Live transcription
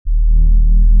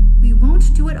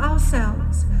it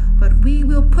ourselves, but we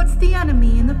will put the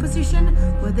enemy in the position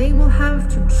where they will have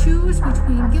to choose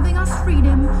between giving us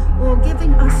freedom or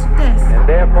giving us death. And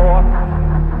therefore,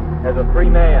 as a free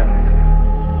man,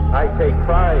 I take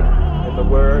pride in the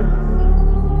word.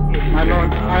 My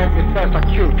Lord, I am the first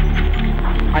accused.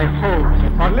 I hold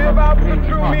Live out the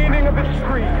true meaning of its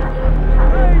creed.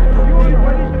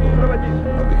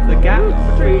 The gap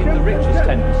between the richest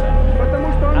 10%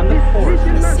 and the poorest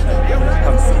 10% of this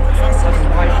country has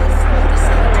widened.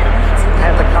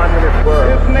 And the communist word.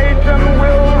 This nation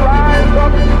will rise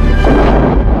up.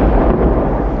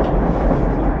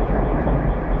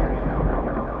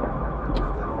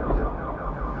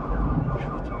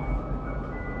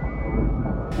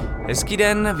 Hezký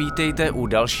den, vítejte u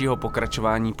dalšího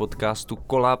pokračování podcastu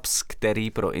Kolaps,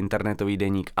 který pro internetový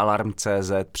deník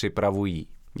Alarm.cz připravují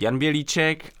Jan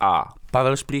Bělíček a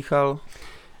Pavel Šplíchal.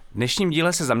 V dnešním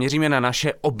díle se zaměříme na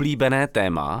naše oblíbené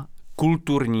téma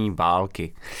kulturní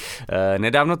války.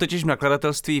 Nedávno totiž v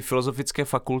nakladatelství Filozofické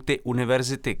fakulty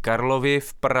Univerzity Karlovy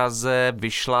v Praze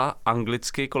vyšla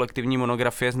anglicky kolektivní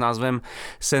monografie s názvem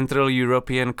Central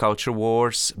European Culture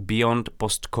Wars Beyond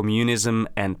Postcommunism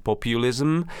and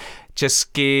Populism.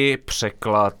 Česky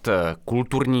překlad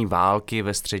Kulturní války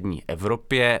ve střední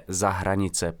Evropě za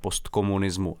hranice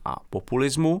postkomunismu a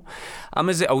populismu. A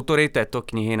mezi autory této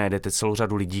knihy najdete celou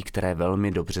řadu lidí, které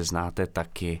velmi dobře znáte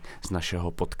taky z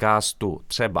našeho podcastu.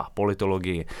 Třeba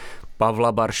politologii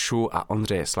Pavla Baršu a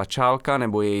Ondřeje Slačálka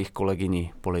nebo jejich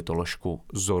kolegyni politoložku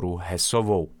Zoru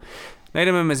Hesovou.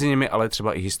 Najdeme mezi nimi ale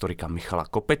třeba i historika Michala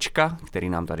Kopečka, který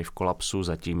nám tady v Kolapsu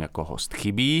zatím jako host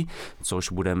chybí,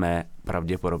 což budeme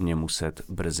pravděpodobně muset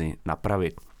brzy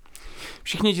napravit.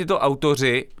 Všichni tito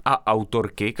autoři a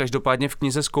autorky každopádně v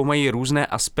knize zkoumají různé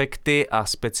aspekty a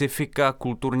specifika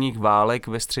kulturních válek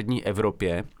ve střední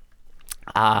Evropě.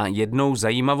 A jednou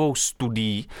zajímavou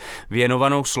studií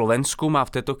věnovanou Slovensku má v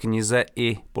této knize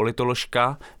i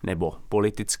politoložka nebo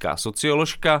politická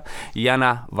socioložka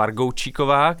Jana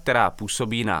Vargoučíková, která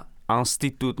působí na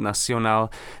Institut National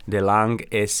de Langue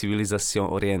et Civilisation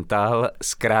Orientale,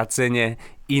 zkráceně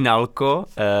INALCO,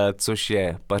 což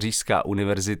je pařížská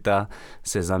univerzita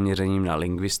se zaměřením na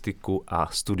lingvistiku a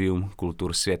studium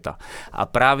kultur světa. A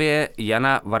právě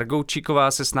Jana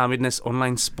Vargoučíková se s námi dnes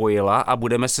online spojila a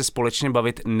budeme se společně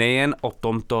bavit nejen o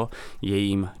tomto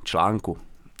jejím článku.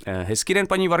 Hezký den,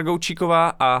 paní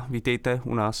Vargoučíková, a vítejte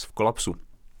u nás v Kolapsu.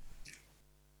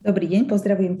 Dobrý deň,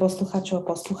 pozdravujem posluchačov a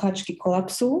posluchačky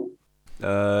Kolapsu.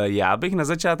 Já bych na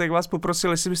začátek vás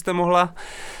poprosil, jestli byste mohla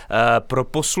pro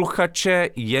posluchače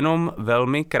jenom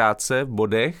velmi krátce v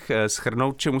bodech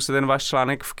shrnout, čemu se ten váš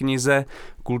článek v knize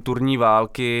Kulturní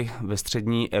války ve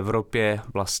střední Evropě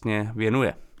vlastně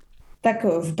věnuje. Tak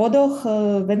v bodoch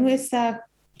venuje sa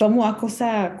tomu, ako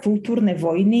sa kultúrne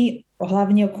vojny,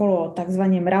 hlavne okolo tzv.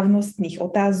 Mravnostných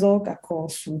otázok, ako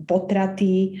sú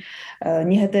potraty,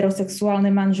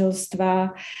 neheterosexuálne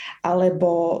manželstva alebo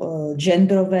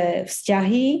genderové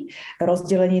vzťahy,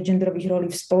 rozdelenie genderových rolí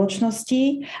v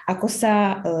spoločnosti, ako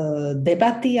sa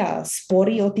debaty a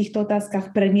spory o týchto otázkach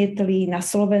premietli na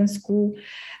Slovensku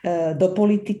do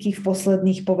politiky v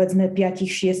posledných, povedzme,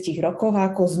 5-6 rokoch a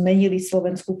ako zmenili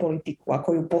slovenskú politiku,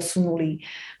 ako ju posunuli,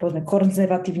 povedzme,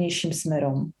 konzervatívnejším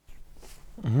smerom.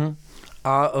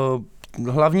 A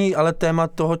hlavní ale téma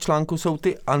toho článku jsou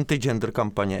ty anti-gender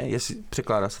kampaně, jestli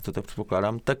překládá se to, tak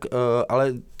předpokládám, tak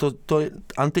ale to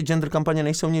anti-gender kampaně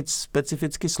nejsou nic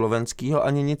specificky slovenského,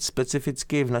 ani nic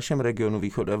specificky v našem regionu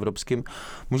východoevropským.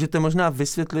 Můžete možná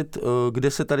vysvětlit,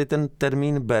 kde se tady ten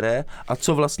termín bere a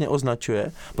co vlastně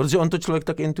označuje? Protože on to člověk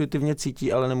tak intuitivně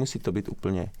cítí, ale nemusí to být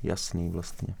úplně jasný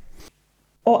vlastně.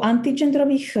 O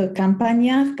antigenderových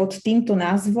kampaniách pod týmto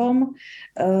názvom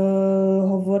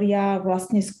hovoria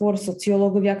vlastne skôr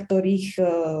sociológovia, ktorých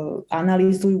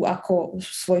analýzujú ako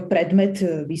svoj predmet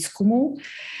výskumu.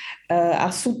 A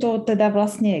sú to teda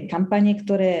vlastne kampane,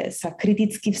 ktoré sa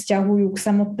kriticky vzťahujú k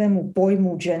samotnému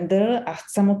pojmu gender a k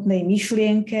samotnej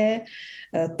myšlienke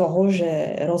toho,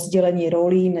 že rozdelenie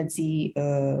rolí medzi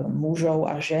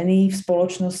mužov a ženy v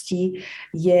spoločnosti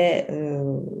je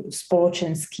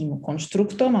spoločenským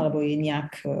konštruktom alebo je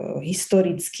nejak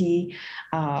historicky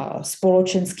a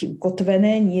spoločensky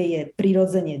ukotvené, nie je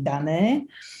prirodzene dané.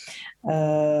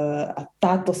 A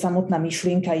táto samotná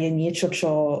myšlienka je niečo,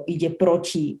 čo ide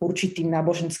proti určitým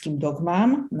náboženským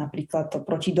dogmám, napríklad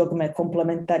proti dogme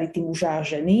komplementarity muža a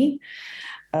ženy.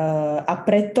 A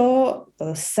preto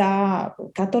sa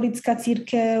katolícka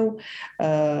cirkev,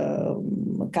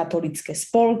 katolícke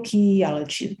spolky, ale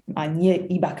a nie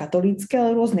iba katolícke,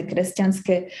 ale rôzne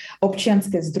kresťanské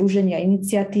občianske združenia,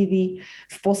 iniciatívy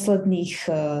v posledných,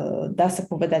 dá sa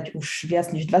povedať, už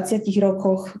viac než 20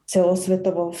 rokoch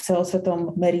v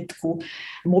celosvetovom meritku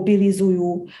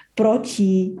mobilizujú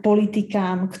proti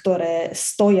politikám, ktoré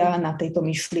stoja na tejto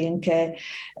myšlienke,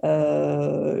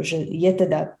 že je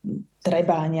teda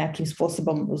treba nejakým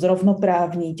spôsobom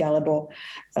zrovnoprávniť alebo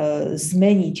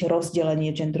zmeniť rozdelenie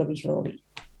genderových rolí.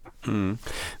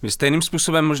 Vy stejným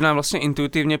způsobem možná vlastně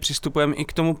intuitivně přistupujeme i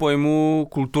k tomu pojmu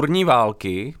kulturní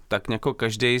války, tak jako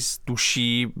každý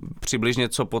tuší přibližně,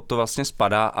 co pod to vlastně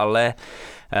spadá, ale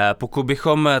pokud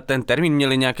bychom ten termín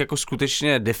měli nějak jako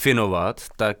skutečně definovat,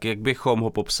 tak jak bychom ho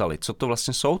popsali? Co to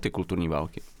vlastně jsou ty kulturní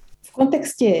války? V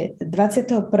kontexte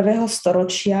 21.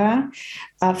 storočia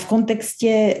a v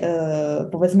kontexte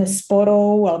povedzme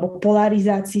sporov alebo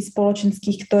polarizácií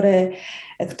spoločenských,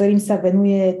 ktorým sa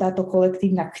venuje táto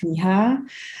kolektívna kniha,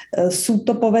 sú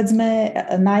to povedzme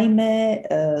najmä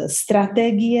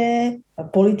stratégie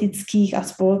politických a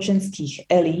spoločenských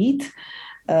elít,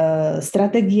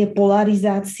 stratégie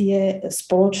polarizácie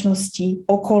spoločnosti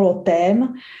okolo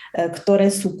tém, ktoré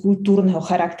sú kultúrneho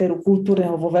charakteru,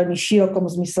 kultúrneho vo veľmi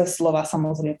širokom zmysle slova,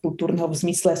 samozrejme kultúrneho v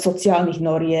zmysle sociálnych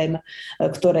noriem,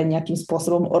 ktoré nejakým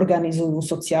spôsobom organizujú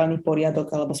sociálny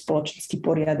poriadok alebo spoločenský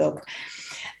poriadok.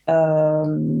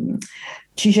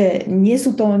 Čiže nie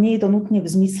je to nutne v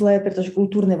zmysle, pretože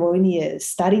kultúrne vojny je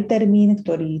starý termín,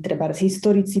 ktorý treba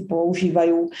historici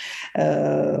používajú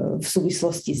v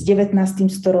súvislosti s 19.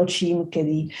 storočím,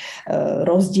 kedy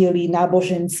rozdiely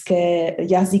náboženské,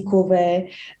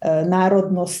 jazykové,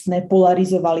 národnostné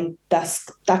polarizovali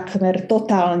takmer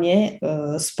totálne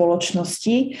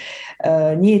spoločnosti.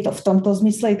 Nie je to v tomto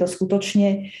zmysle, je to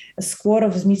skutočne skôr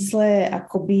v zmysle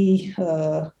akoby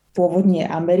pôvodne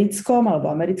americkom,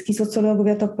 alebo americkí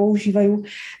sociológovia to používajú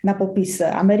na popis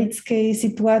americkej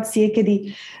situácie,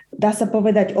 kedy dá sa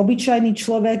povedať, obyčajný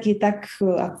človek je tak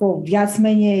ako viac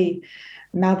menej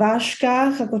na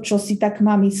vážkach, ako čo si tak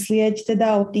má myslieť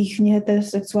teda o tých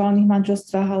neheterosexuálnych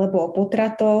manželstvách alebo o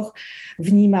potratoch,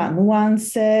 vníma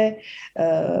nuance,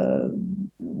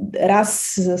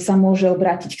 raz sa môže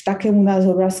obrátiť k takému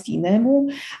názoru, raz k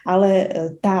inému, ale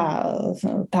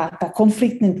tá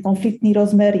konfliktný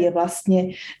rozmer je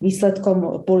vlastne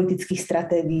výsledkom politických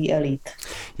stratégií elít.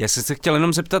 Já jsem se chtěl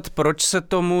jenom zeptat, proč se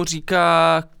tomu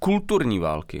říká kulturní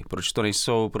války? Proč to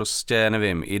nejsou prostě,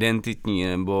 nevím, identitní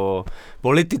nebo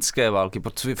politické války?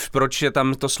 Proč je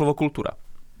tam to slovo kultura?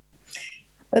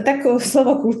 Tak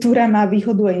slovo kultúra má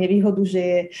výhodu a nevýhodu, že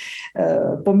je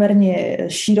pomerne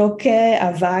široké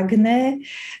a vágne,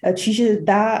 čiže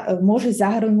môže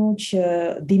zahrnúť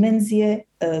dimenzie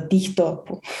týchto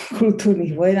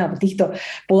kultúrnych vojen alebo týchto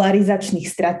polarizačných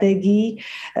stratégií,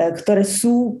 ktoré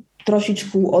sú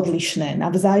trošičku odlišné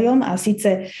navzájom a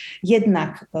síce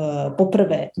jednak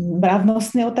poprvé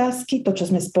mravnostné otázky, to, čo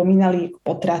sme spomínali,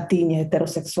 potraty,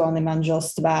 neheterosexuálne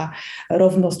manželstvá,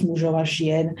 rovnosť mužov a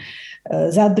žien.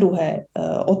 Za druhé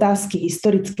otázky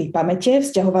historickej pamäte,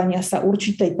 vzťahovania sa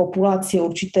určitej populácie,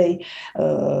 určitej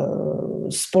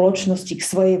spoločnosti k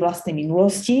svojej vlastnej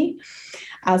minulosti.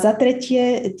 A za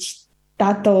tretie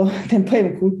ten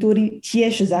pojem kultúry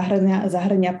tiež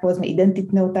zahrania povedzme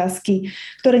identitné otázky,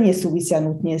 ktoré nesúvisia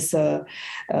nutne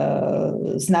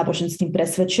s náboženským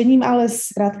presvedčením, ale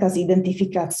skrátka s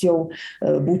identifikáciou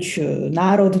buď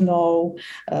národnou,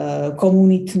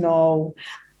 komunitnou,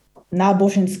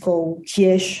 náboženskou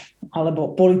tiež,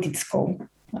 alebo politickou,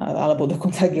 alebo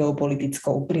dokonca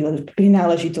geopolitickou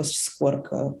prináležitosť skôr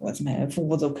k, povedzme, v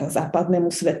úvodzovkách západnému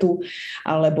svetu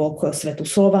alebo k svetu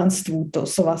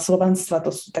slovanstva.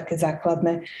 To sú také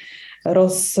základné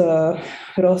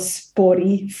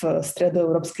rozpory v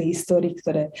stredoeurópskej histórii,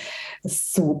 ktoré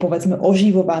sú, povedzme,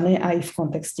 oživované aj v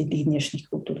kontexte tých dnešných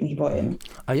kultúrnych vojen.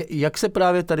 A jak se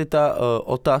právě tady ta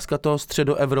otázka toho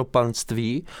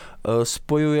středoevropanství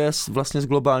spojuje vlastně s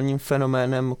globálním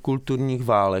fenoménem kulturních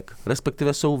válek?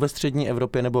 Respektive jsou ve střední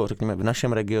Evropě, nebo řekněme v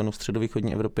našem regionu, v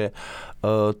středovýchodní Evropě,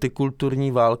 ty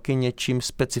kulturní války něčím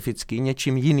specifický,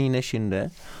 něčím jiný než jinde?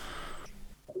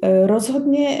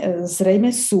 Rozhodne zrejme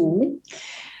sú.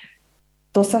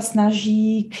 To sa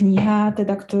snaží kniha,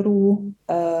 teda, ktorú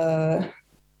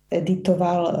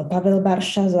editoval Pavel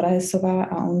Barša, Zora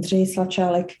Hesová a Ondřej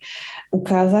Slačálek,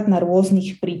 ukázať na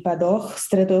rôznych prípadoch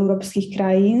stredoeurópskych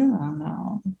krajín a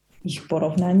na ich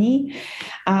porovnaní.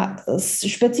 A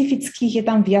špecifických je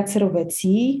tam viacero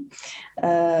vecí.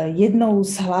 Jednou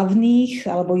z hlavných,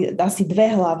 alebo asi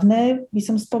dve hlavné by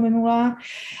som spomenula.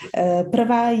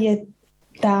 Prvá je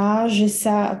tá, že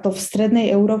sa to v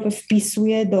strednej Európe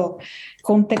vpisuje do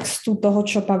kontextu toho,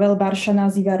 čo Pavel Barša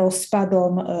nazýva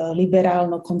rozpadom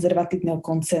liberálno-konzervatívneho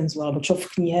konsenzu, alebo čo v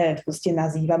knihe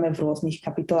nazývame v rôznych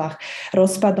kapitolách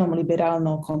rozpadom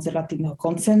liberálno-konzervatívneho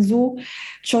konsenzu,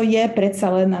 čo je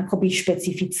predsa len akoby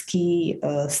špecifický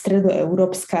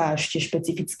stredoeurópska a ešte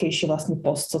špecifickejšie vlastne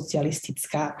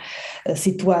postsocialistická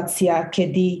situácia,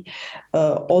 kedy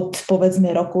od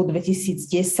povedzme rokov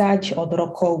 2010, od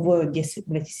rokov 2010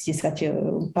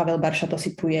 Pavel Barša to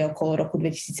situuje okolo roku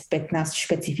 2015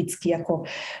 špecificky, ako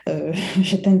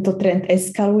že tento trend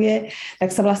eskaluje, tak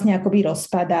sa vlastne akoby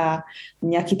rozpadá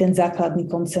nejaký ten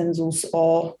základný konsenzus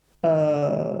o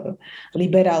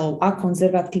liberálov a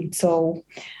konzervatívcov,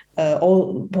 o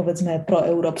povedzme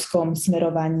proeurópskom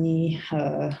smerovaní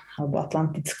alebo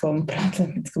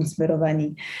proatlantickom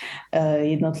smerovaní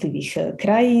jednotlivých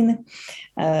krajín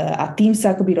a tým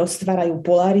sa akoby roztvárajú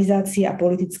polarizácie a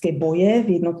politické boje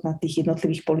v tých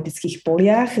jednotlivých politických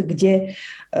poliach, kde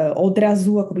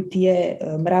odrazu akoby tie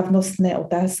mravnostné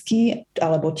otázky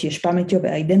alebo tiež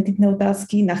pamäťové a identitné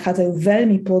otázky nachádzajú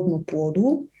veľmi plodnú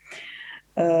pôdu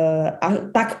a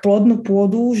tak plodnú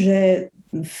pôdu, že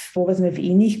povedzme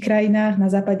v iných krajinách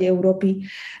na západe Európy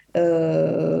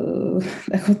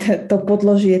to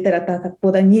podložie, teda tá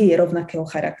pôda nie je rovnakého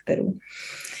charakteru.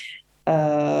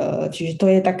 Čiže to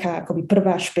je taká akoby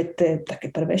také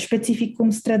prvé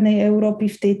špecifikum strednej Európy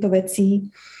v tejto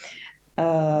veci.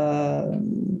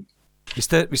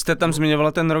 Vy jste tam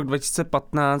zmiňovala ten rok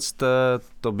 2015,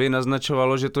 to by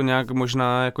naznačovalo, že to nějak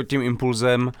možná jako tím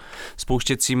impulzem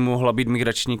spouštěcím mohla být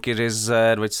migrační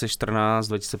krize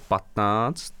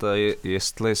 2014-2015,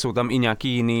 jestli jsou tam i nějaký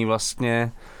jiný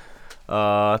vlastně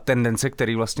tendence,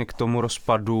 které vlastně k tomu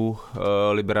rozpadu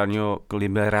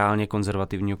liberálně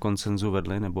konzervativního konsenzu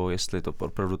vedly, nebo jestli je to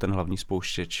opravdu ten hlavní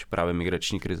spouštěč právě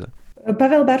migrační krize?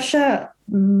 Pavel Barša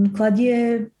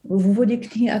kladie v úvode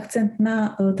knihy akcent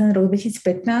na ten rok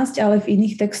 2015, ale v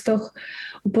iných textoch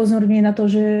upozorňuje na to,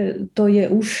 že to je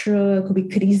už akoby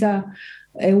kríza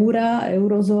eura,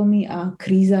 eurozóny a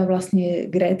kríza vlastne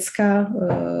Grécka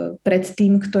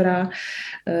predtým, ktorá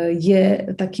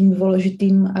je takým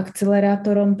dôležitým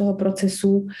akcelerátorom toho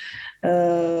procesu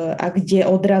a kde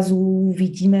odrazu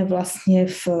vidíme vlastne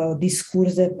v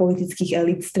diskurze politických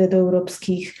elít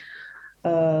stredoeurópskych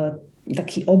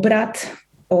taký obrat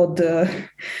od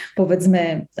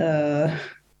povedzme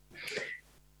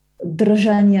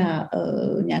držania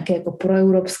nejakej ako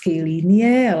proeurópskej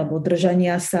línie alebo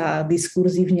držania sa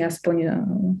diskurzívne aspoň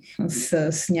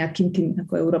s nejakým tým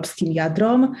ako európskym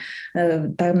jadrom.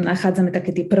 Tam nachádzame také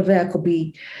tie prvé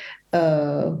akoby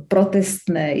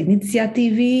protestné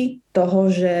iniciatívy toho,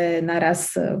 že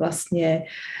naraz vlastne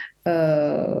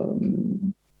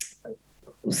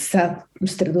sa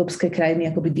stredoeurópske krajiny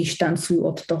akoby dištancujú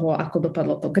od toho, ako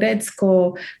dopadlo to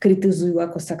Grécko, kritizujú,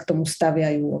 ako sa k tomu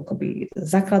staviajú akoby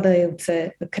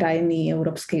zakladajúce krajiny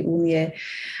Európskej únie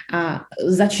a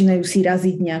začínajú si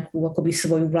raziť nejakú akoby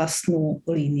svoju vlastnú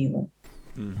líniu.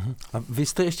 A vy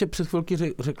jste ještě před chvilky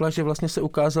řekla, že vlastně se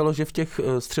ukázalo, že v těch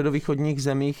středovýchodních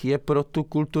zemích je pro tu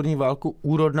kulturní válku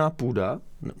úrodná půda,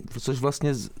 což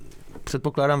vlastně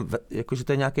předpokládám, jakože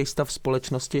to je nějaký stav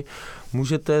společnosti.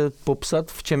 Můžete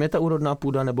popsat, v čem je ta úrodná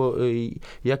půda, nebo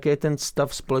jaký je ten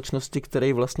stav společnosti,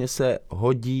 který vlastně se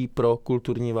hodí pro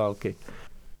kulturní války?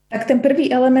 Tak ten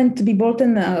prvý element by bol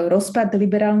ten rozpad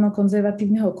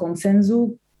liberálno-konzervatívneho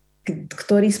konsenzu,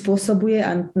 ktorý spôsobuje,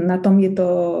 a na tom je to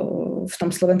v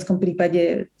tom slovenskom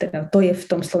prípade, teda to je v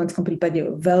tom slovenskom prípade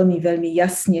veľmi, veľmi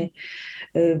jasne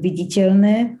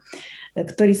viditeľné,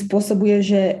 ktorý spôsobuje,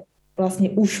 že vlastne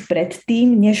už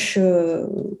predtým, než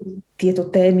tieto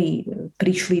témy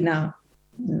prišli na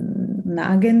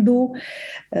agendu,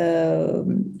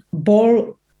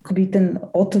 bol akoby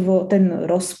ten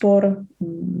rozpor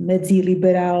medzi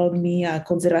liberálmi a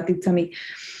konzervatívcami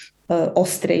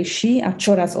ostrejší a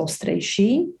čoraz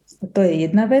ostrejší. To je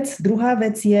jedna vec. Druhá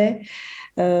vec je,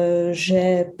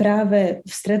 že práve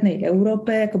v strednej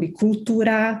Európe akoby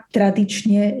kultúra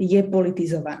tradične je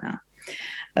politizovaná.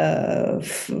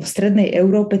 V strednej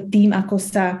Európe tým, ako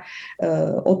sa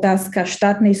otázka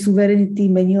štátnej suverenity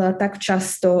menila tak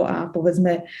často a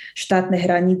povedzme štátne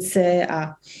hranice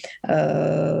a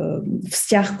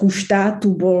vzťah ku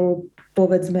štátu bol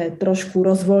povedzme trošku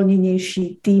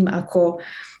rozvoľnenejší tým, ako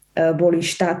boli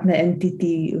štátne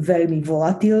entity veľmi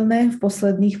volatilné v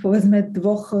posledných povedzme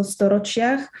 2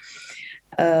 storočiach,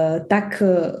 tak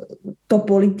to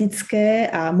politické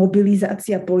a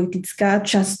mobilizácia politická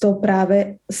často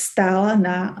práve stála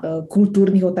na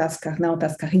kultúrnych otázkach, na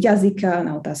otázkach jazyka,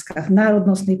 na otázkach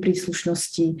národnostnej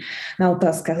príslušnosti, na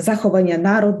otázkach zachovania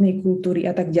národnej kultúry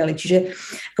a tak ďalej. Čiže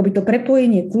akoby to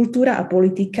prepojenie kultúra a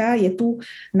politika je tu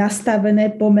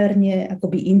nastavené pomerne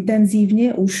akoby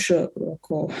intenzívne už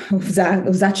ako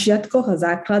v začiatkoch a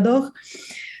základoch,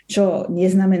 čo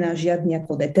neznamená žiadny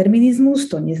ako determinizmus,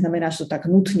 to neznamená, že to tak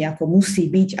nutne ako musí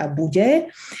byť a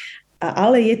bude,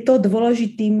 ale je to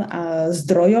dôležitým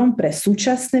zdrojom pre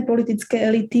súčasné politické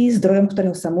elity, zdrojom,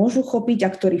 ktorého sa môžu chopiť a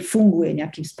ktorý funguje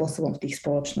nejakým spôsobom v tých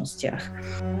spoločnostiach.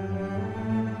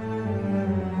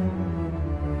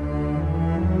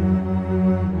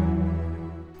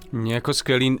 Mně jako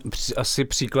skvělý asi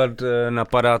příklad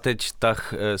napadá teď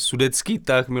sudetský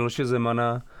tah Miloše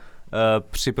Zemana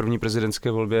při první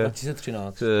prezidentské volbě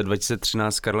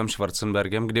 2013 s Karlem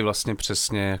Schwarzenbergem, kdy vlastně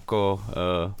přesně jako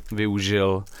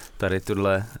využil tady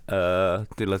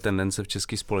tyhle tendence v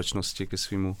české společnosti ke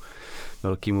svému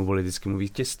velkému politickému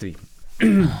vítězství.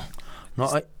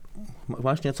 No a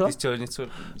máš něco? Ty chtěl něco?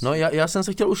 No já jsem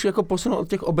se chtěl už jako posunout od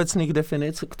těch obecných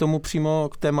definic k tomu přímo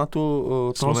k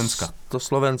tématu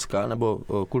Slovenska nebo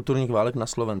kulturních válek na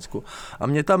Slovensku. A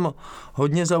mě tam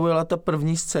hodně zaujala ta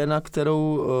první scéna,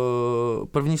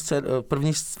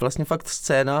 vlastně fakt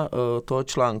scéna toho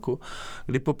článku,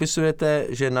 kdy popisujete,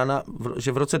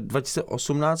 že v roce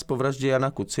 2018 po vraždě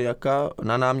Jana Kuciaka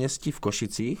na náměstí v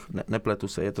Košicích, nepletu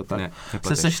se, je to tak, ne,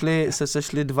 se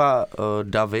sešli dva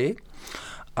davy.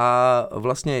 A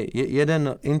vlastně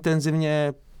jeden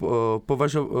intenzivně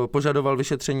požadoval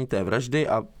vyšetření té vraždy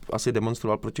a asi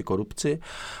demonstroval proti korupci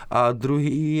a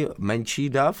druhý menší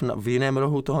dav v jiném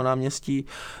rohu toho náměstí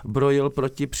brojil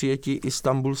proti přijetí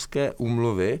Istanbulské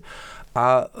úmluvy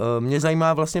a mě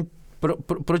zajímá vlastně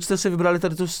proč jste si vybrali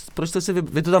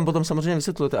vy to tam potom samozřejmě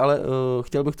vysvětlujete, ale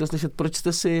chtěl bych to slyšet, proč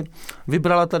jste si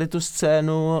vybrala tady tu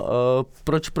scénu,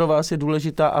 proč pro vás je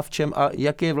důležitá a v čem a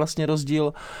jaký je vlastně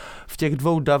rozdíl v těch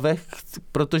dvou davech,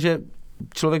 protože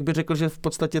člověk by řekl, že v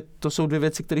podstatě to jsou dvě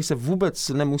věci, které se vůbec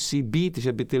nemusí být,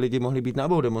 že by ty lidi mohli být na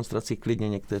obou demonstracích klidně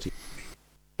někteří.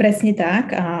 Presne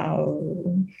tak a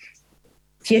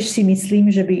tiež si myslím,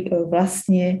 že by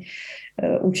vlastne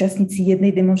účastníci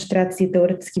jednej demonštrácie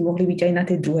teoreticky mohli byť aj na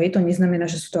tej druhej. To neznamená,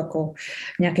 že sú to ako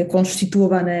nejaké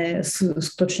konštituované,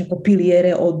 skutočne ako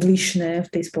piliere odlišné v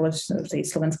tej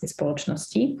slovenskej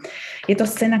spoločnosti. Je to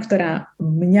scéna, ktorá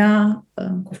mňa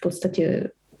v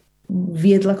podstate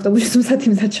viedla k tomu, že som sa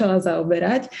tým začala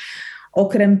zaoberať.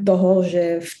 Okrem toho,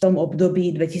 že v tom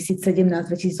období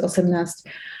 2017-2018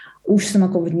 už som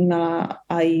ako vnímala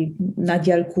aj na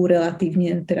diaľku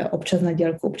relatívne, teda občas na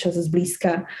diaľku, občas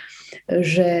zblízka,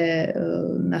 že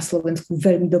na Slovensku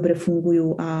veľmi dobre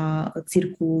fungujú a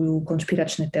cirkulujú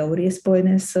konšpiračné teórie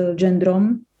spojené s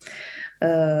gendrom.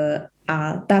 A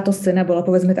táto scéna bola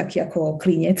povedzme taký ako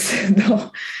klinec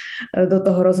do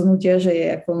toho rozhodnutia, že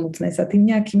je ako nutné sa tým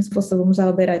nejakým spôsobom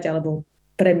zaoberať, alebo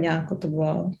pre mňa ako to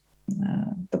bol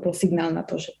signál na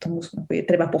to, že je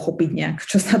treba pochopiť nejak,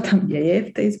 čo sa tam deje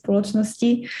v tej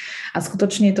spoločnosti. A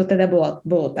skutočne to teda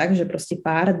bolo tak, že proste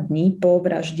pár dní po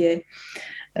vražde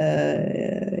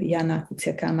Jana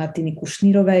Kuciaka a Martiny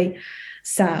Kušnírovej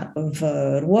sa v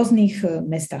rôznych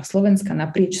mestách Slovenska,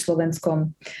 naprieč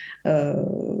Slovenskom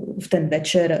v ten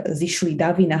večer zišli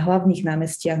davy na hlavných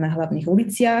námestiach, na hlavných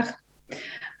uliciach.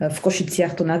 V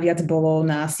Košiciach to naviac bolo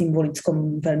na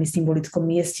veľmi symbolickom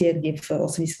mieste, kde v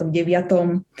 89.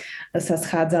 sa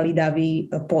schádzali davy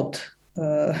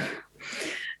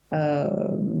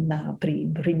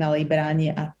pri Malej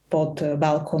bráne a pod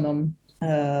balkónom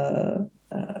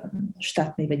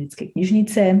štátnej vedeckej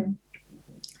knižnice.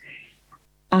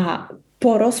 A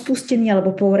po rozpustení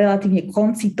alebo po relatívne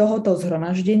konci tohoto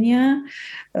zhromaždenia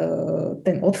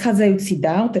ten odchádzajúci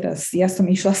dav, teraz ja som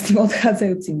išla s tým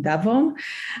odchádzajúcim davom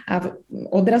a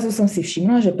odrazu som si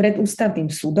všimla, že pred ústavným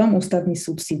súdom, ústavný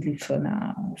súd sídli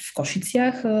v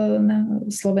Košiciach na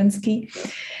Slovensky,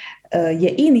 je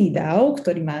iný dav,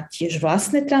 ktorý má tiež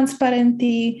vlastné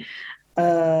transparenty,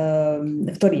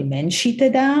 ktorý je menší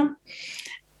teda.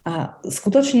 A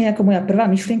skutočne, ako moja prvá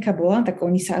myšlienka bola, tak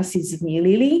oni sa asi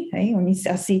zmýlili, oni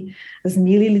sa asi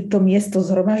zmýlili, to miesto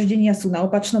zhromaždenia sú na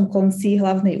opačnom konci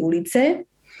hlavnej ulice,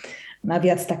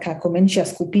 naviac taká ako menšia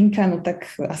skupinka, no tak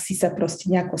asi sa proste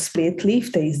nejako splietli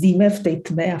v tej zime, v tej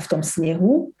tme a v tom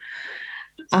snehu.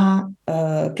 A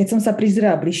keď som sa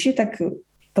prizrela bližšie, tak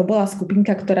to bola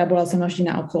skupinka, ktorá bola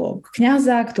zhromaždená okolo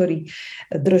kňaza, ktorý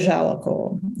držal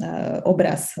okolo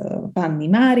obraz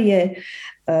Panny Márie.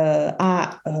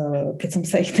 A keď som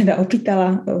sa ich teda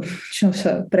opýtala,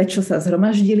 prečo sa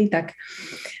zhromaždili, tak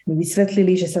mi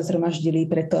vysvetlili, že sa zhromaždili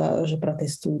preto, že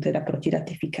protestujú teda proti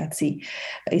ratifikácii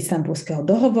Istanbulského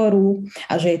dohovoru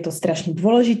a že je to strašne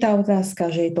dôležitá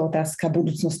otázka, že je to otázka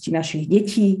budúcnosti našich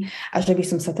detí a že by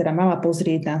som sa teda mala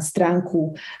pozrieť na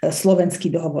stránku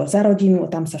Slovenský dohovor za rodinu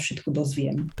a tam sa všetko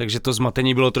dozviem. Takže to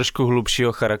zmatení bylo trošku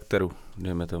hlubšího charakteru,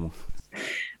 dejme tomu.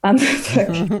 Áno,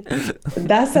 tak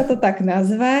dá sa to tak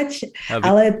nazvať,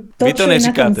 ale to, čo je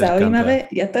na tom zaujímavé,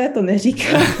 ja to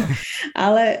neříkam,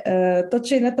 ale to,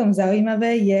 čo je na tom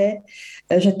zaujímavé, je,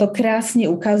 že to krásne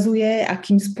ukazuje,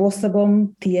 akým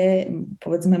spôsobom tie,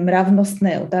 povedzme,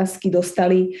 mravnostné otázky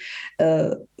dostali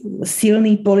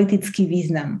silný politický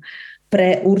význam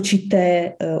pre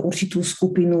určitú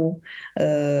skupinu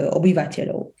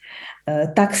obyvateľov.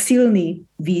 Tak silný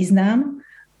význam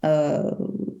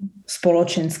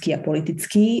spoločenský a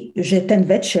politický, že ten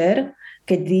večer,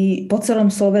 kedy po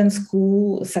celom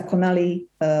Slovensku sa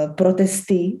konali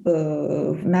protesty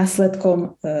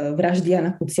následkom vraždy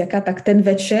Jana Kuciaka, tak ten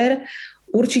večer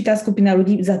určitá skupina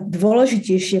ľudí za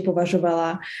dôležitejšie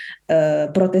považovala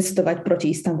protestovať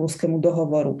proti Istanbulskému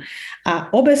dohovoru. A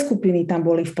obe skupiny tam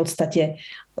boli v podstate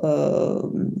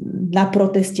na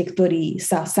proteste, ktorý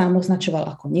sa sám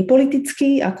označoval ako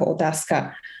nepolitický, ako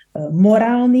otázka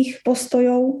morálnych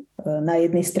postojov, na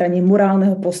jednej strane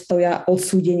morálneho postoja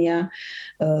odsúdenia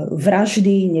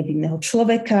vraždy nevinného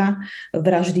človeka,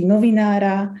 vraždy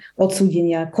novinára,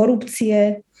 odsúdenia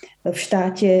korupcie v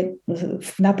štáte.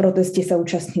 Na proteste sa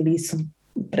účastnili, som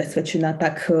presvedčená,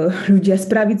 tak ľudia s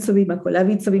pravicovým ako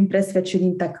ľavicovým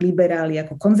presvedčením, tak liberáli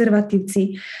ako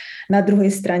konzervatívci. Na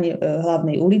druhej strane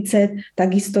hlavnej ulice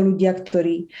takisto ľudia,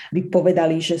 ktorí by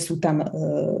povedali, že sú tam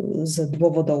z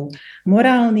dôvodov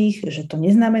morálnych, že to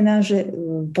neznamená, že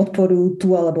podporujú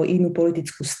tú alebo inú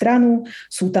politickú stranu,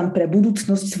 sú tam pre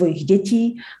budúcnosť svojich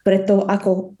detí, preto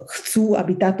ako chcú,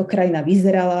 aby táto krajina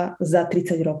vyzerala za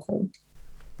 30 rokov.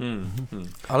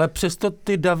 Ale přesto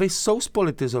ty davy jsou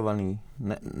spolitizovaný,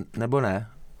 nebo ne?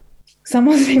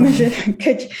 Samozrejme, že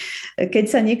keď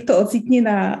sa niekto ocitne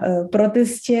na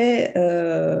proteste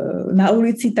na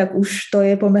ulici, tak už to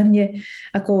je pomerne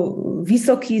ako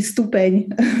vysoký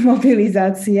stupeň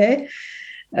mobilizácie.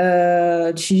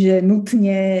 Čiže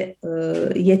nutne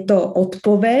je to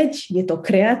odpoveď, je to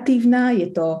kreatívna, je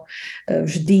to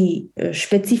vždy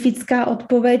špecifická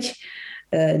odpoveď,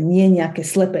 nie nejaké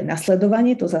slepé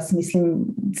nasledovanie, to zase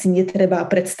myslím, si netreba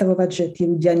predstavovať, že tí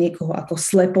ľudia niekoho ako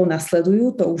slepo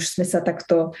nasledujú, to už sme sa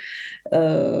takto,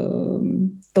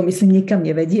 to myslím nikam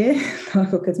nevedie,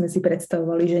 ako keď sme si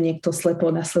predstavovali, že niekto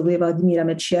slepo nasleduje Vladimíra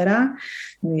Mečiara.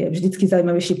 Je vždycky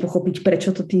zaujímavejšie pochopiť,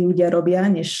 prečo to tí ľudia robia,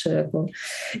 než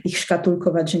ich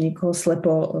škatulkovať, že niekoho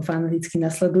slepo fanaticky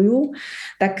nasledujú.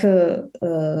 Tak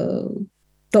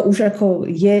to už ako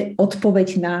je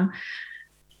odpoveď na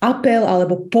apel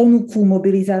alebo ponuku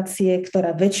mobilizácie,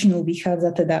 ktorá väčšinou vychádza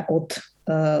teda od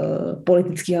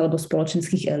politických alebo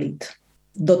spoločenských elít.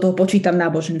 Do toho počítam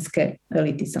náboženské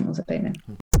elity, samozrejme.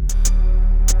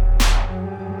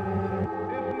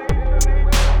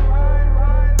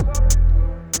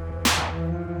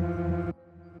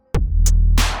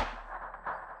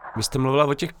 Vy jste mluvila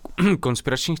o těch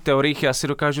konspiračních teoriích, já si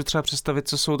dokážu třeba představit,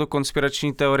 co jsou to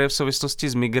konspirační teorie v souvislosti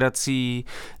s migrací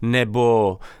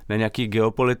nebo na nějaký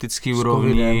geopolitický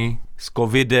úrovni, s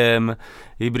covidem,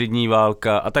 hybridní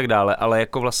válka a tak dále, ale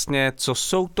jako vlastně, co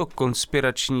jsou to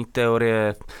konspirační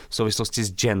teorie v souvislosti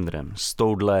s genderem, s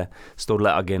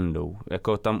touhle agendou?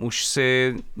 Jako tam už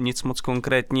si nic moc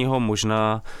konkrétního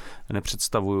možná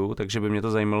nepředstavuju, takže by mě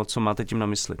to zajímalo, co máte tím na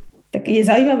mysli. Tak je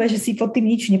zaujímavé, že si pod tým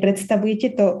nič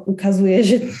nepredstavujete, to ukazuje,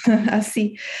 že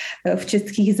asi v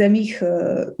českých zemích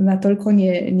natoľko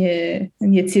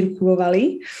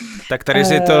necirkulovali. Tak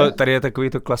tady je takový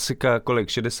to klasika, kolik,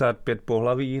 65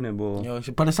 pohlaví, nebo... Jo,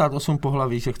 58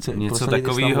 pohlaví, že chce něco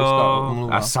takového.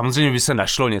 A samozřejmě by se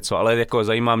našlo něco, ale jako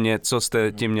zajímá mě, co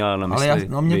jste tím měla na mysli.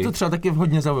 Ale mě to třeba taky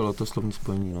hodně zaujalo, to slovní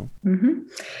spojení. No.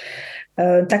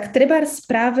 Tak trebárs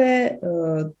práve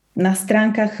na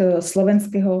stránkach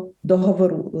Slovenského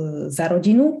dohovoru za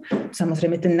rodinu.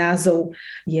 Samozrejme, ten názov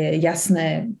je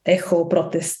jasné echo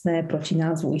protestné proti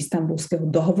názvu Istanbulského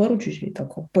dohovoru, čiže je to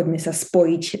ako poďme sa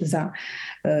spojiť za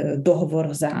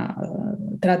dohovor za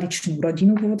tradičnú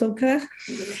rodinu v úvodzovkách.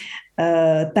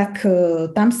 Tak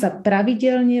tam sa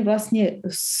pravidelne vlastne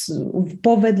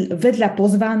vedľa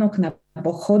pozvánok na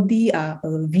pochody a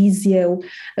výziev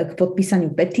k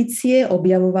podpísaniu petície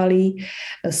objavovali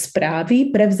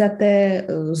správy prevzaté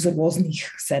z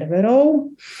rôznych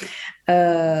serverov.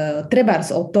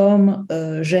 Trebárs o tom,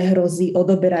 že hrozí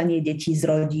odoberanie detí z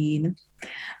rodín,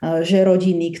 že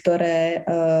rodiny, ktoré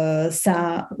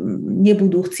sa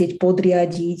nebudú chcieť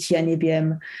podriadiť, ja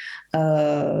neviem,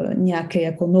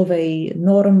 nejakej ako novej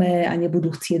norme a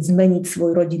nebudú chcieť zmeniť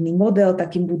svoj rodinný model,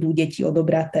 tak im budú deti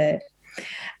odobraté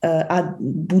a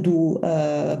budú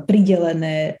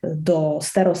pridelené do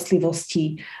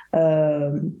starostlivosti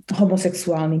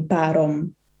homosexuálnym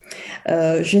párom,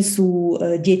 že sú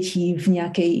deti v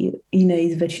nejakej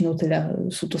inej, väčšinou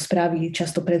teda sú to správy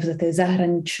často prevzaté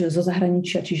zo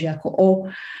zahraničia, čiže ako o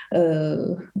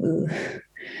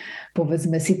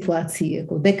povedzme situácii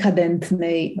ako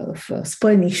dekadentnej v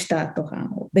Spojených štátoch a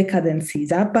o dekadencii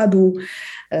západu,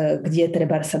 kde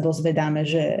treba sa dozvedáme,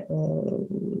 že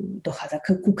dochádza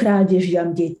ku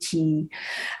krádežiam detí,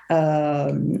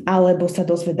 alebo sa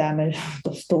dozvedáme,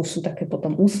 to sú také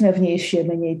potom úsmevnejšie,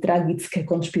 menej tragické,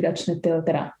 konšpiračné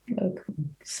teda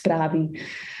správy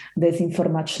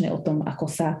dezinformačné o tom,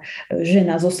 ako sa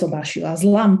žena zosobášila s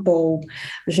lampou,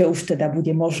 že už teda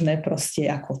bude možné proste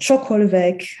ako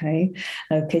čokoľvek, hej.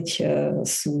 Keď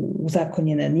sú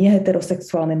uzákonené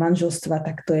neheterosexuálne manželstva,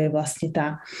 tak to je vlastne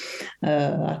tá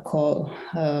ako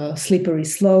slippery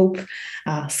slope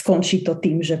a skončí to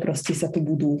tým, že proste sa tu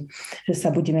že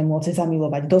sa budeme môcť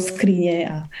zamilovať do skrine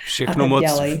a tak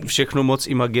ďalej. Všechno moc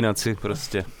imaginaci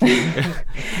prostě.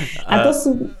 A to sú...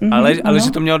 Ale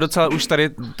že to mělo docela už tady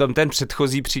ten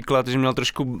předchozí příklad, že měl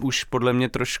trošku už podle mě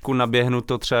trošku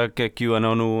naběhnuto třeba ke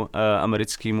QAnonu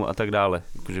americkému a tak dále.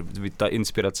 Že ta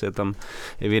inspirace je tam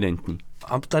evidentní.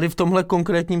 A tady v tomhle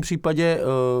konkrétním případě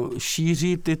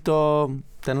šíří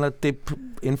tenhle typ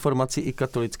informací i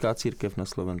katolická církev na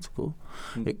Slovensku.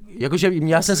 Jakože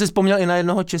já jsem si vzpomněl i na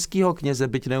jednoho českého kněze,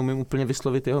 byť neumím úplně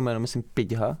vyslovit jeho jméno, myslím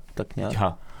Piťha, tak nějak.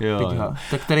 Piťha.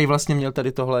 Tak který vlastně měl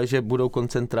tady tohle, že budou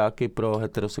koncentráky pro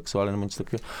heterosexuály nebo něco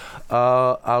takového.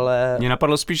 Ale... Mě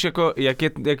napadlo spíš, jako,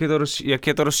 jak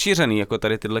je to rozšířený, jako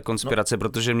tady tyhle konspirace,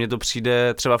 protože mně to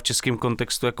přijde třeba v českém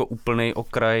kontextu jako úplnej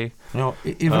okraj. No,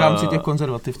 i v rámci těch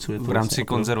konzervativců. Je to v rámci vlastně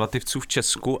konzervativců v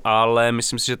Česku, ale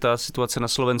myslím si, že ta situace na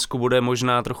Slovensku bude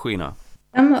možná trochu jiná.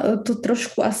 Tam to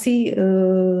trošku asi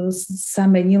sa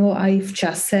menilo aj v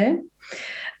čase.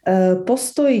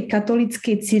 Postoj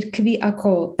katolíckej cirkvi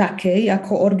ako takej,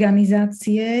 ako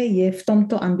organizácie je v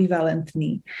tomto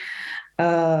ambivalentný.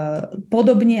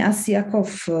 Podobne asi ako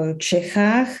v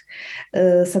Čechách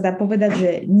sa dá povedať,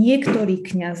 že niektorí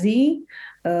kňazi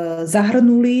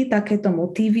zahrnuli takéto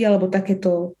motívy alebo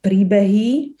takéto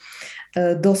príbehy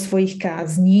do svojich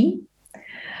kázní.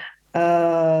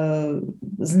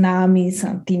 Známy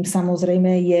tým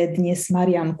samozrejme je dnes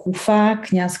Marián Kufa,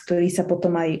 kňaz, ktorý sa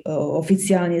potom aj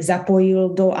oficiálne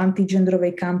zapojil do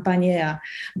antigendrovej kampane a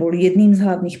bol jedným z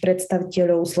hlavných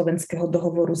predstaviteľov Slovenského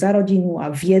dohovoru za rodinu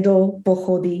a viedol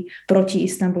pochody proti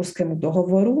Istanbulskému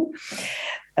dohovoru.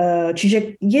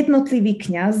 Čiže jednotliví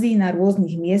kňazi na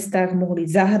rôznych miestach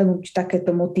mohli zahrnúť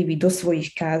takéto motívy do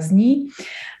svojich kázní.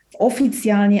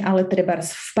 Oficiálne, ale treba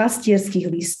v pastierských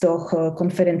listoch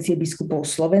Konferencie biskupov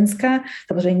Slovenska,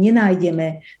 takže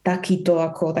nenájdeme takéto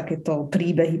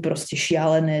príbehy proste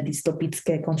šialené,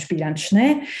 dystopické,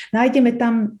 konšpiračné. Nájdeme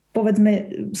tam,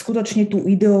 povedzme, skutočne to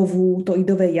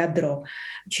ideové jadro,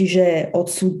 čiže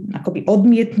akoby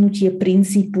odmietnutie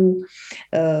princípu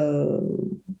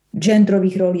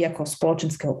genderových rolí ako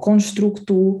spoločenského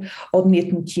konštruktu,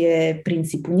 odmietnutie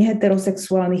princípu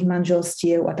neheterosexuálnych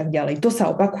manželstiev a tak ďalej. To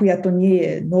sa opakuje, to nie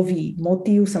je nový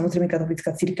motív. Samozrejme,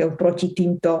 katolícka cirkev proti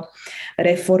týmto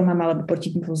reformám alebo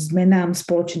proti týmto zmenám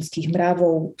spoločenských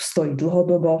mravov stojí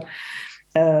dlhodobo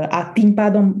a tým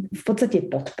pádom v podstate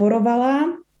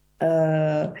podporovala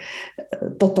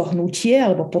toto hnutie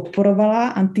alebo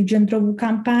podporovala antigendrovú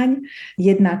kampaň,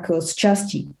 jednak z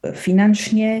časti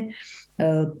finančne,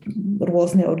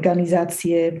 rôzne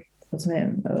organizácie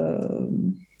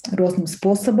rôznym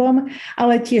spôsobom,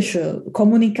 ale tiež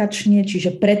komunikačne,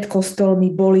 čiže pred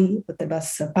kostolmi boli teda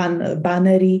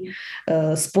banery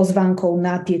s pozvánkou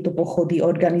na tieto pochody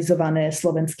organizované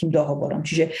Slovenským dohovorom.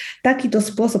 Čiže takýto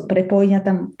spôsob prepojenia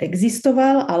tam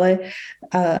existoval, ale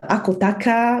ako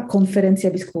taká Konferencia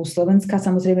biskupov Slovenska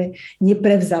samozrejme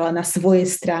neprevzala na svoje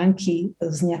stránky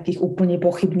z nejakých úplne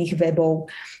pochybných webov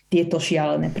tieto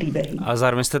šialené príbehy. A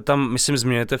zároveň jste tam, myslím,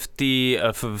 zmiňujete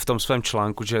v tom svém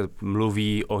článku, že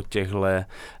mluví o těchto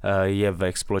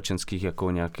jevech společenských jako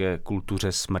o nějaké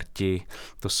kultuře smrti.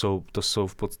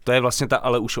 To je vlastně ta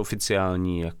ale už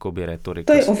oficiální jakoby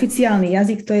retorika. To je oficiálny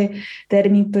jazyk, to je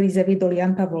termín, ktorý zaviedol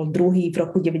Jan Pavol II v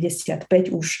roku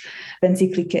 95 už v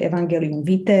encyklike Evangelium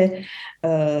Vitae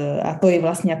a to je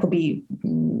vlastne akoby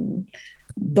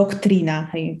doktrína,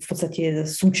 v podstate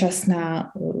súčasná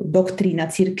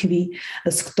doktrína cirkvi,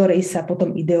 z ktorej sa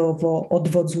potom ideovo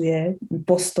odvodzuje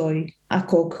postoj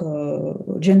ako k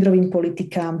genderovým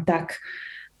politikám, tak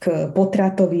k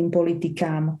potratovým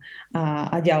politikám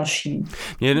a ďalším.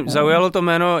 Mě zaujalo to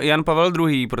jméno Jan Pavel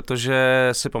II., protože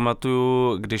si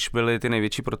pamatuju, když byly ty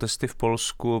největší protesty v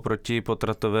Polsku proti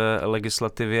potratové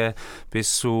legislativě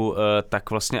PiSu,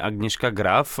 tak vlastně Agnieszka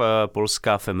Graf,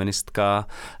 polská feministka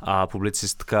a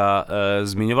publicistka,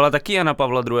 zmiňovala taky Jana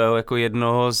Pavla II. Jako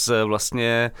jednoho z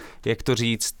vlastně, jak to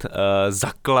říct,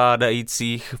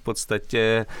 zakládajících v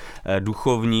podstatě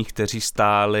duchovních, kteří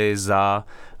stáli za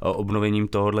obnovením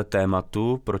tohohle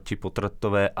tématu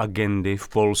protipotratové agendy v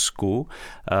Polsku.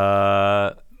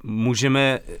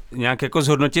 Můžeme nějak jako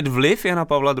zhodnotit vliv Jana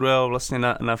Pavla II. Vlastně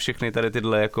na všechny tady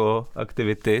tyhle jako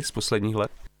aktivity z posledních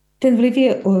let? Ten vliv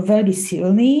je veľmi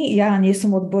silný. Ja nie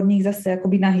som odborník zase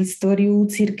akoby na históriu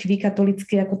cirkvi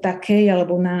katolíckej ako takej,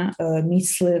 alebo na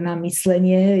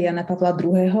myslenie Jana Pavla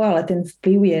II., ale ten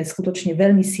vplyv je skutočne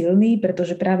veľmi silný,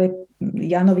 pretože práve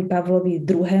Janovi Pavlovi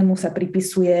II. Sa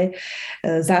pripisuje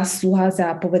zásluha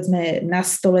za, povedzme,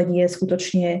 nastolenie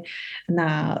skutočne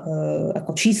na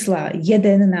ako čísla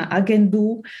 1 na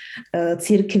agendu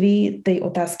cirkvi tej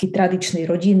otázky tradičnej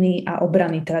rodiny a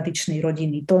obrany tradičnej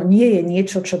rodiny. To nie je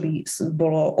niečo, čo by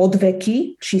bolo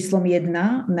odveky číslom 1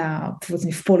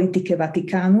 v politike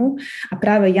Vatikánu a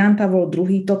práve Jan Pavol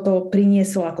II. Toto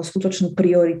priniesol ako skutočnú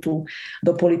prioritu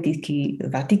do politiky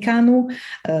Vatikánu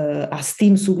a s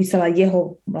tým súvisela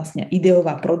jeho vlastne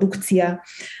ideová produkcia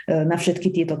na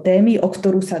všetky tieto témy, o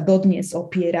ktorú sa dodnes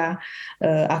opiera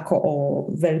ako o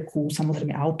veľkú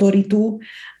samozrejme autoritu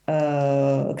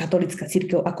katolícka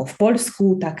cirkev ako v Poľsku,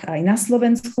 tak aj na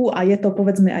Slovensku a je to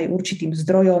povedzme aj určitým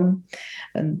zdrojom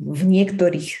v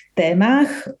niektorých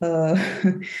témach,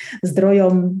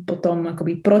 zdrojom potom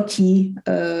akoby proti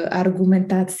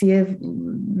argumentácie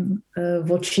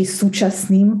voči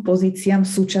súčasným pozíciám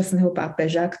súčasného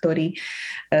pápeža, ktorý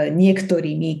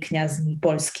niektorými kňazmi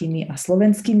poľskými a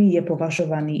slovenskými je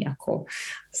považovaný ako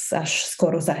až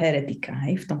skoro za heretika,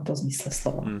 v tomto zmysle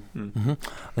slova.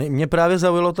 Mě právě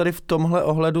zaujalo tady v tomhle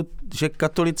ohledu, že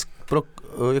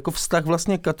jako vztah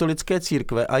vlastně katolické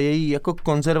církve a její jako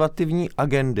konzervativní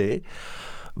agendy.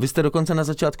 Vy jste dokonce na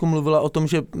začátku mluvila o tom,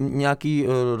 že nějaký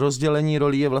rozdělení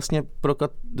rolí je vlastně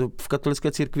v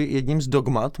katolické církvi jedním z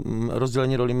dogmat,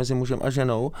 rozdělení rolí mezi mužem a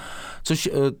ženou, což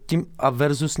tím a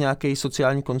versus nějaký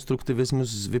sociální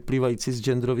konstruktivismus vyplývající z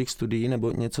genderových studií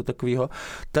nebo něco takového,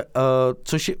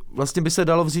 což vlastně by se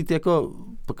dalo vzít jako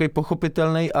takový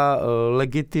pochopitelný a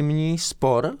legitimní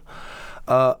spor,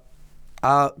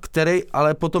 a který,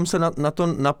 ale potom se na to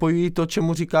napojují to,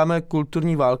 čemu říkáme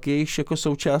kulturní války, jejichž jako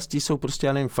součástí jsou prostě,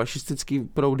 já nevím, fašistický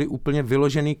proudy, úplně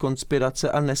vyložený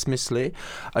konspirace a nesmysly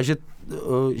a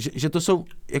že to jsou,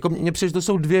 jako mně přijde, to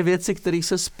jsou dvě věci, které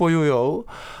se spojujou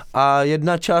a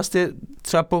jedna část je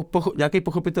třeba nějaký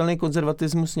pochopitelný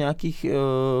konzervatismus nějakých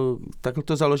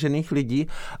takto založených lidí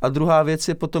a druhá věc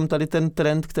je potom tady ten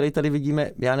trend, který tady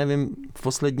vidíme, já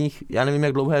nevím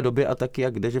jak dlouhé době a taky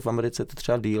jak kde, že v Americe to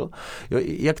třeba díl. Jo,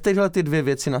 jak tyhle ty dvě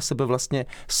věci na sebe vlastně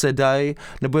sedají,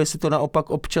 nebo jestli to naopak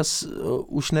občas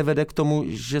už nevede k tomu,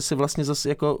 že si vlastně zase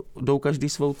jako jdou každý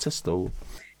svou cestou?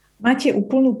 Máte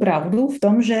úplnú pravdu v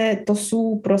tom, že to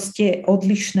sú proste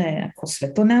odlišné ako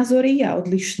svetonázory a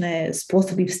odlišné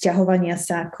spôsoby vzťahovania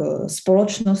sa k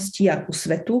spoločnosti a ku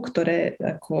svetu, ktoré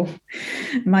ako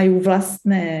majú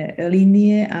vlastné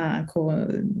línie a ako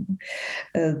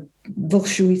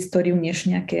dlhšiu históriu než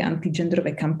nejaké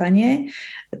antigenderové kampanie.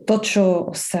 To, čo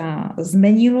sa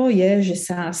zmenilo, je, že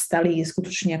sa stali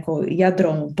skutočne ako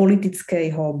jadrom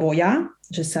politického boja,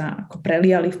 že sa ako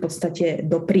preliali v podstate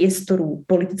do priestoru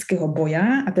politického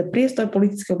boja a ten priestor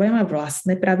politického boja má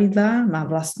vlastné pravidlá, má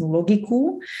vlastnú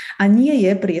logiku a nie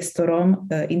je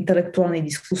priestorom intelektuálnej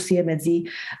diskusie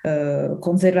medzi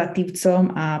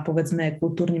konzervatívcom a povedzme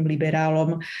kultúrnym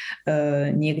liberálom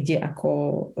niekde ako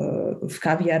v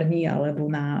kaviarni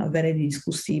alebo na verejnej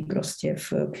diskusii proste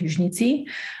v knižnici.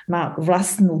 Má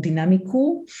vlastnú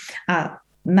dynamiku a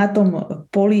na tom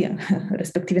poli,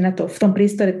 respektíve v tom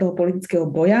priestore toho politického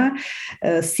boja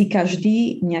si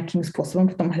každý nejakým spôsobom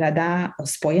potom hľadá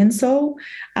spojencov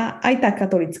a aj tá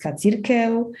katolícka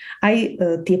cirkev, aj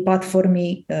tie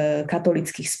platformy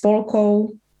katolíckych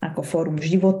spolkov ako Fórum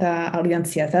života,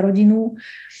 Aliancia za rodinu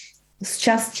z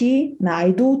časti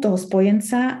nájdú toho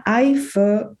spojenca aj v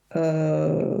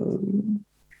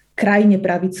krajine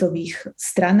pravicových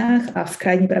stranách a v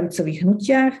krajine pravicových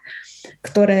hnutiach,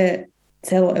 ktoré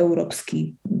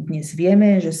celoeurópsky dnes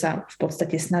vieme, že sa v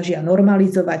podstate snažia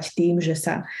normalizovať tým, že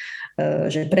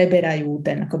preberajú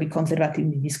ten akoby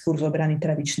konzervatívny diskurs obrany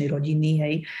tradičnej rodiny,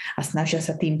 hej, a snažia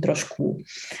sa tým trošku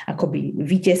akoby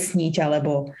vytesniť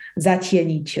alebo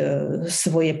zatieniť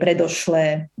svoje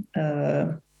predošlé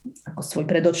ako svoj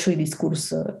predošlý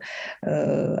diskurs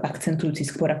akcentujúci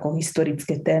skôr ako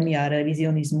historické témy a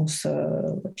revizionizmus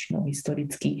väčšinou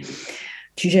historický.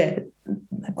 Čiže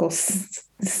ako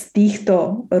z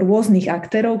týchto rôznych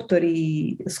aktérov,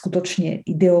 ktorí skutočne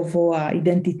ideovo a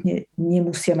identitne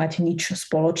nemusia mať nič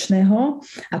spoločného,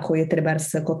 ako je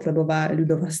trebárs Kotlebová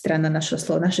ľudová strana,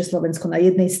 naše Slovensko na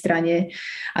jednej strane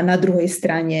a na druhej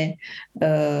strane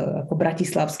ako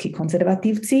bratislavskí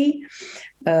konzervatívci.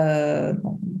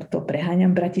 To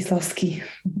preháňam, bratislavský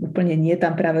úplne nie,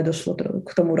 tam práve došlo k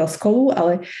tomu rozkolu,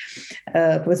 ale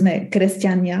povedzme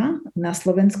kresťania na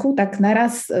Slovensku, tak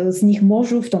naraz z nich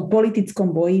môžu v tom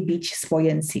politickom boji byť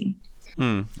spojenci.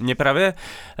 Mě právě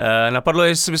napadlo,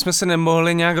 jestli bychom se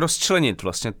nemohli nějak rozčlenit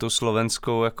vlastně tu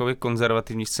slovenskou jakoby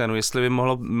konzervativní scénu, jestli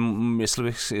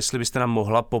byste nám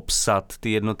mohla popsat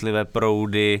ty jednotlivé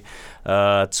proudy,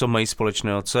 co mají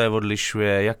společného, co je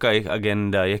odlišuje, jaká je jejich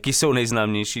agenda, jaký jsou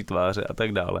nejznámější tváře a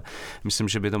tak dále. Myslím,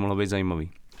 že by to mohlo být zajímavý.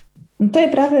 No to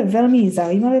je práve veľmi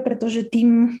zaujímavé, pretože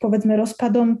tým, povedzme,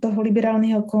 rozpadom toho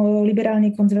liberálne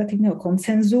konzervatívneho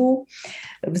konsenzu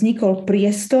vznikol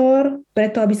priestor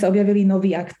preto, aby sa objavili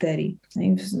noví aktéri.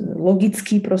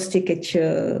 Logicky proste, keď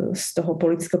z toho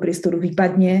politického priestoru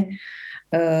vypadne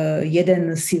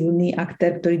jeden silný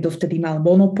aktér, ktorý dovtedy mal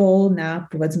monopol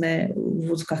na, povedzme, v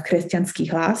úvodzovkách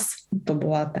kresťanský hlas. To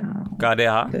bola tá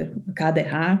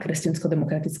KDH,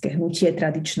 kresťansko-demokratické hnutie,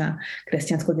 tradičná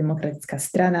kresťansko-demokratická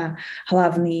strana,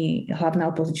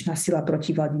 hlavná opozičná sila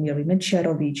proti Vladimirovi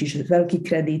Mečiarovi, čiže veľký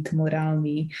kredit,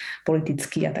 morálny,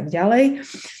 politický a tak ďalej.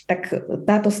 Tak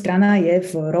táto strana je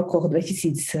v rokoch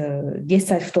 2010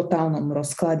 v totálnom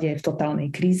rozklade, v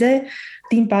totálnej kríze.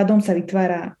 Tým pádom sa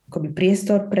vytvára akoby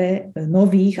priestor pre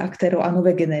nových aktérov a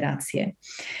nové generácie.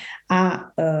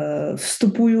 A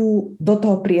vstupujú do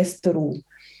toho priestoru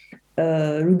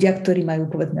ľudia, ktorí majú,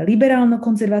 povedzme,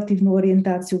 liberálno-konzervatívnu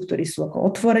orientáciu, ktorí sú ako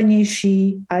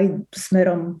otvorenejší aj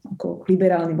smerom ako k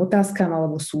liberálnym otázkam,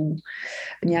 alebo sú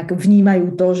nejak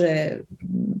vnímajú to, že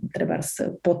trebárs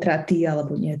potraty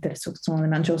alebo nie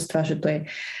heterosexuálne manželstva, že to je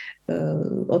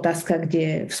otázka,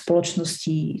 kde v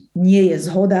spoločnosti nie je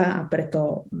zhoda a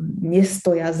preto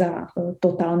nestoja za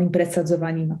totálnym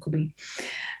presadzovaním akoby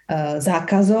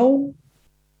zákazov.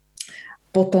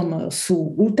 Potom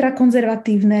sú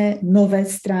ultrakonzervatívne nové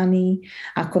strany,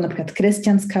 ako napríklad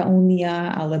Kresťanská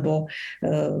únia, alebo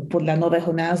podľa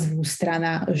nového názvu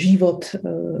strana Život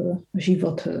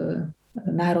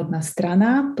národná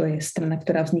strana. To je strana,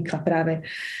 ktorá vznikla práve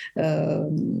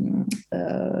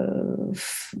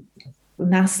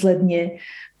následne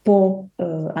po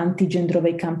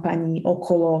antigendrovej kampanii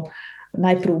okolo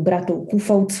najprv bratov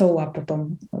Kufovcov a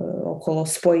potom okolo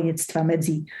spojenectva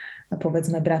medzi,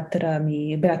 povedzme,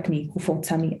 bratmi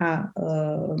Kufovcami a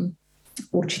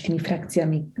určitými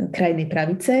frakciami krajnej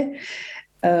pravice.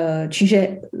 Čiže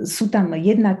sú tam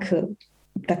jednak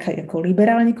také ako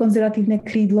liberálne konzervatívne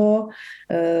krídlo,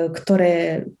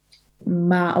 ktoré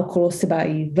má okolo seba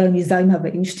aj veľmi zaujímavé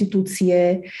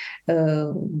inštitúcie,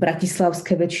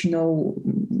 bratislavské väčšinou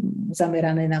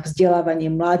zamerané na vzdelávanie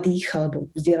mladých alebo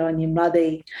vzdelávanie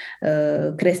mladej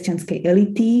kresťanskej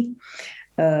elity.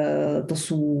 To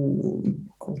sú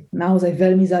naozaj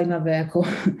veľmi zaujímavé ako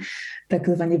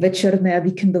takzvané večerné a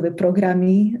víkendové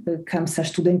programy, kam sa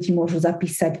študenti môžu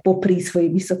zapísať popri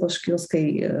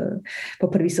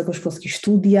vysokoškolských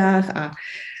štúdiách a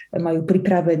majú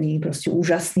pripravený proste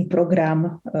úžasný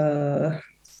program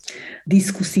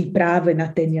diskusí práve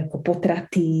na témy ako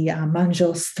potraty a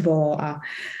manželstvo a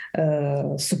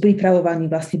sú pripravovaní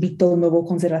vlastne byť tou novou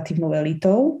konzervatívnou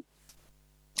elitou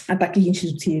a takých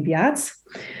inštitúcií je viac.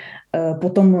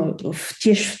 Potom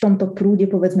tiež v tomto prúde,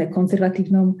 povedzme,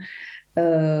 konzervatívnom,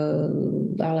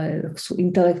 ale sú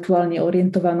intelektuálne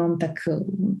orientovanom, tak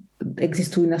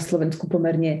existujú na Slovensku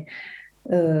pomerne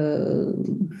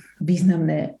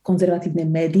významné konzervatívne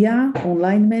médiá,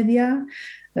 online médiá,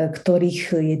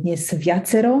 ktorých je dnes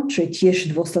viacero, čo je tiež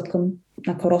dôsledkom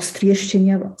ako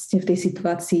roztrieštenia vlastne v tej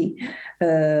situácii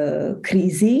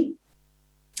krízy.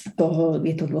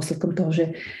 Je to dôsledkom toho,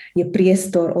 že je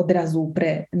priestor odrazu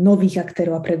pre nových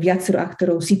aktérov a pre viacero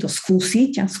aktérov si to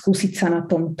skúsiť a skúsiť sa na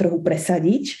tom trhu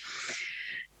presadiť.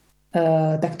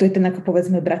 Tak to je ten, ako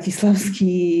povedzme,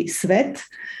 bratislavský svet.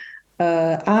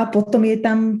 A potom je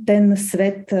tam ten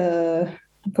svet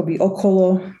akoby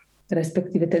okolo,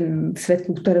 respektíve ten svet,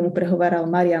 ku ktorému prehováral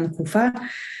Marián Kufa,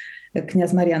 kňaz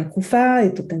Marián Kufa.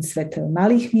 Je to ten svet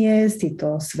malých miest, je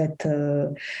to svet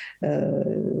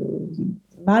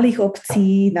malých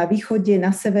obcí na východe,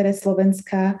 na severe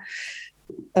Slovenska,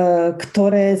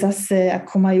 ktoré zase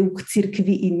ako majú k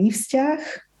cirkvi iný vzťah.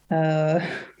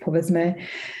 Povedzme,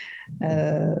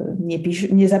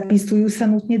 nezapisujú sa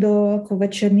nutne do ako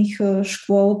večerných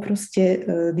škôl, proste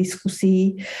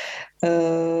diskusí.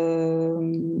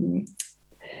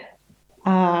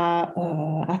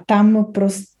 A tam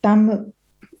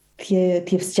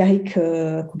tie vzťahy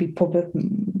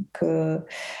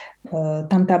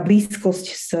tam tá blízkosť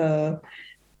s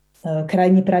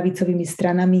krajne pravicovými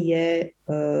stranami je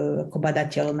ako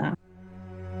badateľná.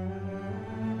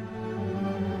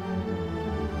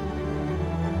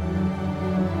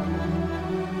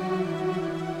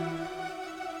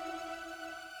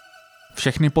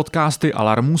 Všechny podcasty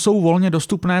Alarmu jsou volně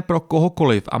dostupné pro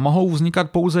kohokoliv a mohou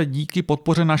vznikat pouze díky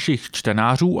podpoře našich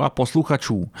čtenářů a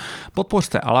posluchačů.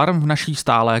 Podpořte Alarm v naší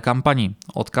stálé kampani.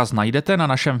 Odkaz najdete na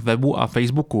našem webu a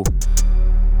Facebooku.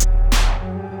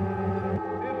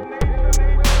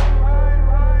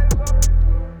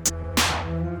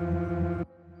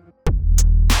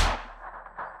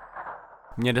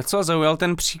 Mě docela zaujal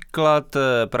ten příklad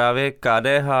právě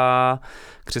KDH,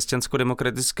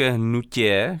 křesťansko-demokratické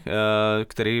hnutě,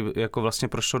 který jako vlastně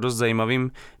prošlo dost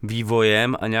zajímavým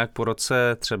vývojem a nějak po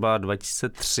roce třeba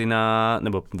 2013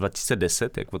 nebo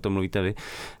 2010, jak o tom mluvíte vy,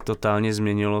 totálně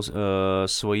změnilo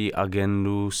svoji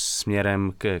agendu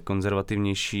směrem k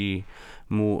konzervativnější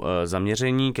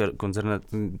zaměření, k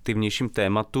konzervativnějším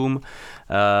tématům,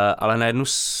 ale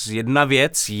jedna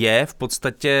věc je v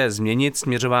podstatě změnit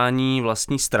směřování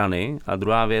vlastní strany a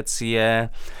druhá věc je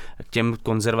k těm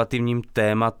konzervativním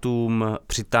tématům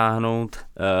přitáhnout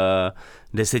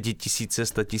 10 000,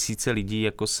 100 000 lidí,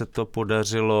 jako se to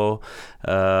podařilo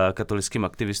katolickým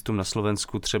aktivistům na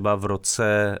Slovensku třeba v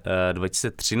roce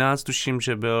 2013, tuším,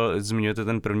 že zmiňujete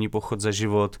ten první pochod za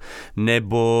život,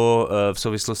 nebo v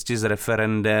souvislosti s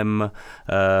referendem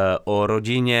o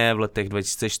rodině v letech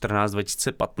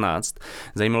 2014-2015.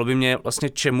 Zajímalo by mě vlastně,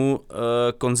 čemu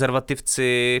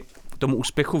konzervativci tomu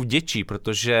úspěchu vděčí,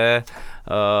 protože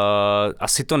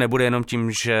asi to nebude jenom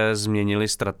tím, že změnili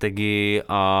strategii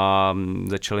a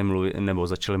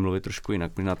začali mluvit trošku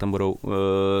jinak. Možná tam budou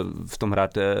v tom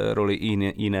hrát roli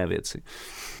i jiné věci.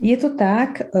 Je to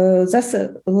tak, zase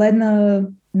len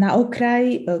na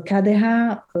okraj KDH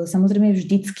samozrejme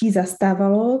vždycky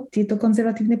zastávalo tieto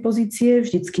konzervatívne pozície,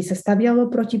 vždycky sa stavialo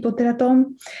proti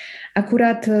potratom,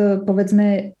 akurát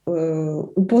povedzme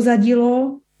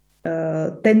upozadilo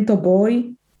tento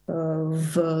boj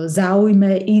v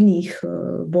záujme iných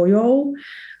bojov,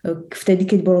 vtedy,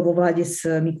 keď bolo vo vláde s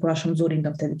Mikulášom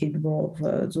Dzurindom, vtedy, keď bolo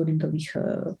v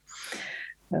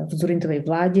Dzurindovej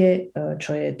vláde,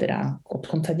 čo je teda od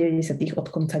konca 90.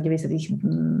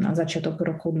 na začiatok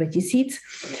rokov 2000.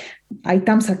 Aj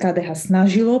tam sa KDH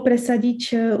snažilo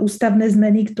presadiť ústavné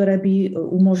zmeny, ktoré by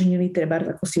umožnili treba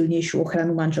ako silnejšiu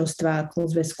ochranu manželstva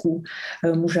ako zväzku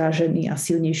muža a ženy a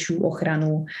silnejšiu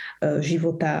ochranu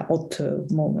života od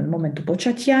momentu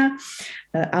počatia,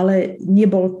 ale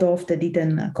nebol to vtedy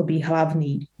ten akoby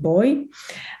hlavný boj.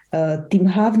 Tým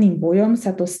hlavným bojom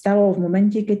sa to stalo v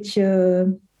momente, keď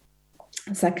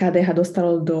sa KDH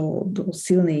dostalo do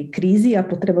silnej krízy a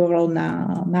potrebovalo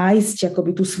nájsť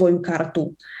akoby tú svoju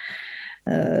kartu.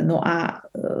 No a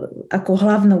ako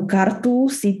hlavnú kartu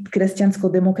si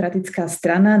kresťansko-demokratická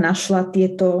strana našla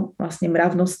tieto vlastne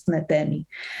mravnostné témy.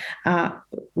 A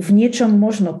v niečom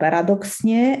možno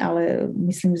paradoxne, ale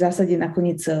myslím v zásade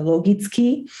nakoniec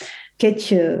logicky, keď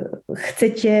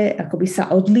chcete akoby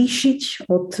sa odlíšiť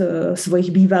od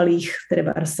svojich bývalých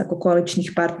trebárs ako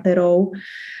koaličných partnerov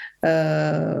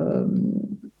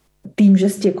tým,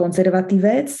 že ste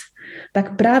konzervatívec,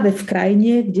 tak práve v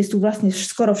krajine, kde sú vlastne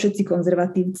skoro všetci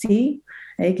konzervatívci,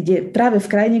 práve v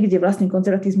krajine, kde vlastne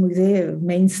konzervatizmus je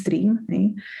mainstream,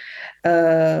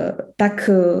 tak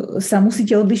sa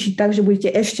musíte odlišiť tak, že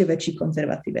budete ešte väčší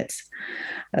konzervatívec.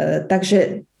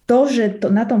 Takže to, že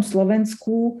na tom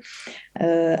Slovensku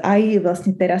aj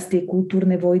vlastne teraz tie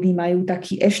kultúrne vojny majú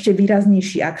taký ešte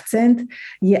výraznejší akcent,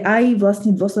 je aj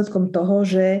vlastne dôsledkom toho,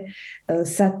 že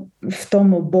sa v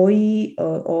tom boji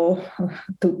o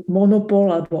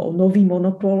monopol alebo o nový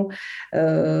monopol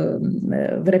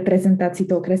v reprezentácii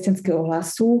toho kresťanského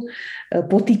hlasu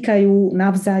potýkajú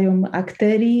navzájom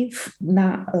aktéri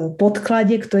na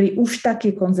podklade, ktorý už tak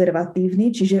je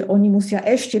konzervatívny, čiže oni musia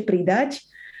ešte pridať,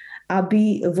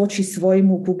 aby voči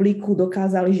svojmu publiku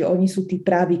dokázali, že oni sú tí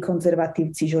právi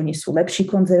konzervatívci, že oni sú lepší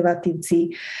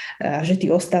konzervatívci, že tí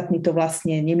ostatní to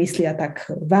vlastne nemyslia tak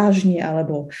vážne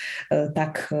alebo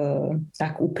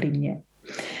tak úprimne.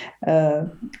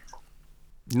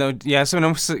 No, já jsem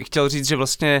jenom chtěl říct, že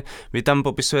vlastně vy tam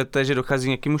popisujete, že dochází k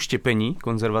nějakému štěpení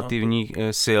konzervativních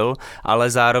sil,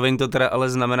 ale zároveň to teda ale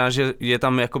znamená, že je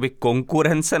tam jakoby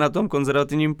konkurence na tom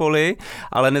konzervativním poli,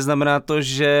 ale neznamená to,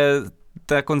 že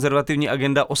ta konzervativní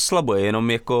agenda oslabuje,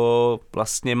 jenom jako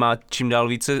vlastně má čím dál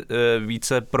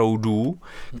více proudů,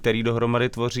 který dohromady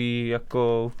tvoří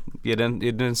jako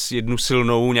jednu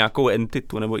silnou nějakou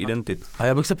entitu nebo identitu. A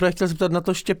já bych se právě chtěl zeptat na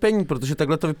to štěpení, protože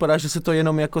takhle to vypadá, že se to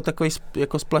jenom jako takový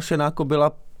jako splašená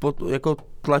kobila jako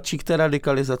tlačí k té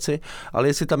radikalizaci, ale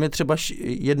jestli tam je třeba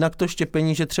jednak to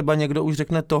štěpení, že třeba někdo už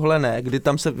řekne tohle ne, kdy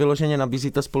tam se vyloženě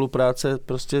nabízí ta spolupráce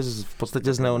prostě v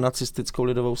podstatě s neonacistickou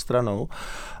lidovou stranou.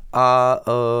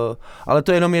 Ale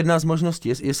to je jenom jedna z možností.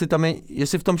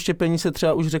 Jestli v tom štěpení se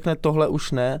třeba už řekne tohle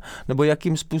už ne, nebo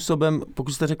jakým způsobem,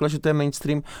 pokud jste řekla, že to je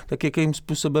mainstream, tak jakým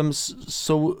způsobem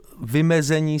jsou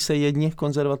vymezení se jedních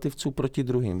konzervativců proti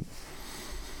druhým?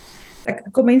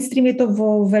 Tak ako mainstream je to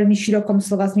vo veľmi širokom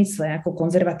slova zmysle, ako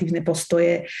konzervatívne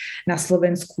postoje na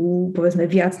Slovensku, povedzme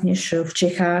viac než v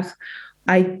Čechách.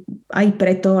 Aj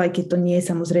preto, aj keď to nie je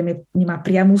samozrejme, nemá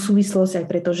priamu súvislosť, aj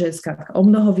preto, že o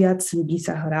mnoho viac ľudí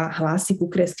sa hlási ku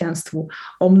kresťanstvu,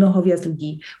 o mnoho viac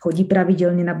ľudí chodí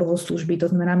pravidelne na bohoslúžby, to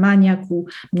znamená má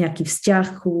nejaký vzťah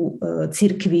ku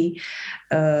cirkvi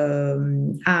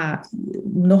a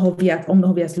o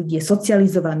mnoho viac ľudí je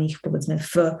socializovaných, povedzme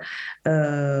v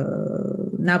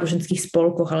náboženských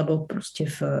spolkoch alebo proste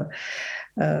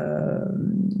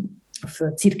v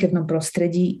cirkevnom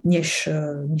prostredí, než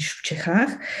v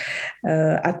Čechách.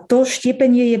 A to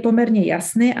štiepenie je pomerne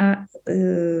jasné a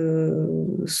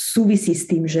súvisí s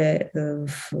tým, že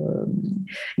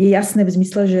je jasné v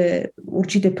zmysle, že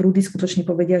určité prúdy skutočne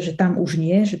povedia, že tam už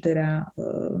nie, že teda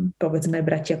povedzme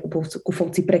bratia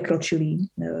Kufovci prekročili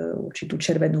určitú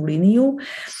červenú líniu.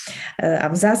 A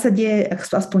v zásade,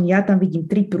 aspoň ja tam vidím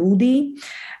 3 prúdy.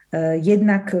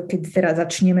 Jednak, keď teraz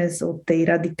začneme od tej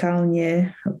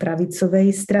radikálne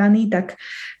pravicovej strany, tak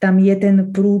tam je ten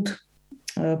prúd,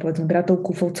 povedzme, bratov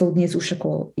Kufovcov dnes už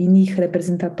ako iných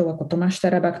reprezentantov, ako Tomáš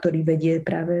Taraba, ktorý vedie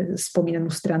práve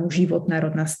spomínanú stranu Život,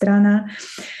 národná strana.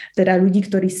 Teda ľudí,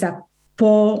 ktorí sa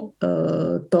po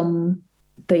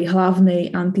tej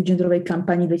hlavnej antigendrovej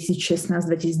kampani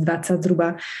 2016-2020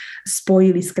 zhruba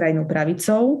spojili s krajnou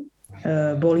pravicou,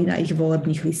 boli na ich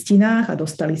volebných listinách a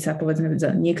dostali sa, povedzme,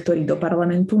 niektorí do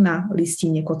parlamentu na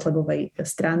listine Kotlebovej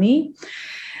strany,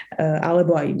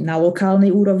 alebo aj na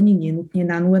lokálnej úrovni, nenutne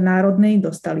na národnej,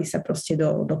 dostali sa proste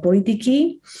do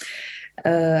politiky.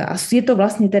 A je to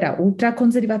vlastne teda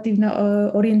ultrakonzervatívna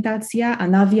orientácia a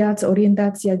naviac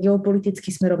orientácia geopoliticky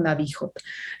smerom na východ.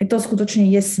 To skutočne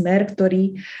je smer,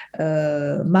 ktorý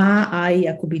má aj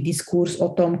akoby diskurs o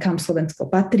tom, kam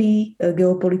Slovensko patrí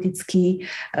geopoliticky.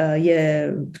 Je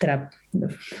teda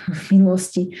v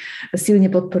minulosti silne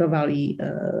podporovali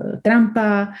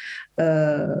Trumpa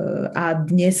a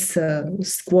dnes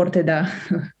skôr teda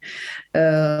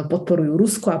podporujú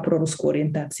Rusko a proruskú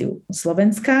orientáciu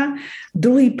Slovenska.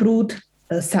 Druhý prúd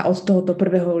sa od tohoto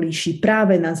prvého líši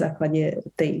práve na základe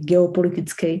tej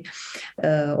geopolitickej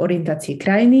orientácie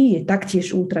krajiny. Je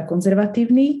taktiež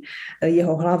ultrakonzervatívny.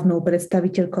 Jeho hlavnou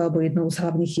predstaviteľkou alebo jednou z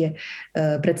hlavných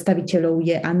predstaviteľov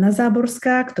je Anna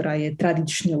Záborská, ktorá je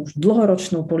tradične už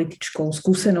dlhoročnou političkou,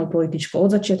 skúsenou političkou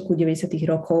od začiatku 90.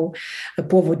 rokov,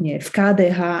 pôvodne v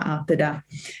KDH a teda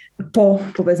po,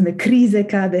 povedzme, kríze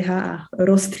KDH a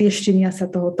roztrieštenia sa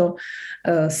tohoto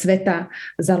sveta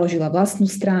založila vlastnú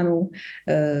stranu.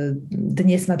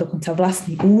 Dnes má dokonca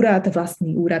vlastný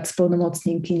úrad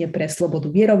splnomocnenkyne pre slobodu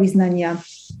vierovyznania,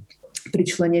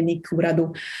 pričlenený k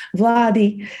úradu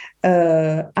vlády.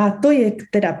 A to je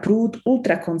teda prúd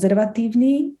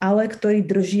ultrakonzervatívny, ale ktorý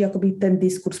drží akoby ten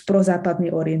diskurs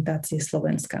prozápadnej orientácie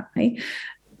Slovenska. Hej.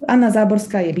 Anna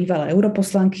Záborská je bývalá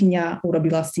europoslankyňa,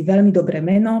 urobila si veľmi dobré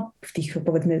meno v tých,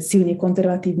 povedzme, silne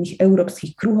konzervatívnych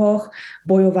európskych kruhoch,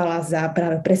 bojovala za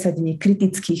práve presadenie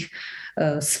kritických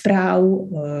správ,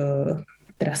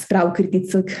 teda správ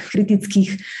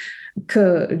kritických k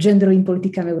genderovým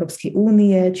politikám Európskej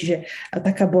únie, čiže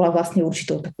taká bola vlastne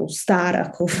určitou takou star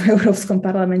ako v Európskom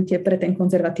parlamente pre ten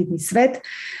konzervatívny svet.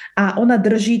 A ona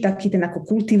drží taký ten ako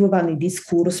kultivovaný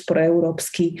diskurs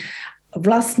proeurópsky,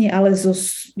 vlastne ale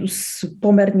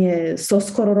pomerne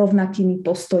skoro rovnakými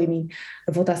postojmi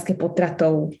v otázke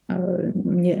potratov,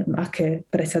 aké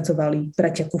presadzovali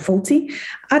bratia Kufovci.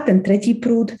 A ten tretí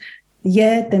prúd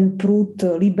je ten prúd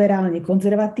liberálne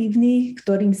konzervatívny,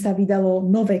 ktorým sa vydalo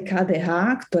nové KDH,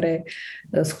 ktoré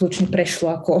skutočne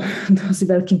prešlo ako dosť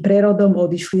veľkým prerodom,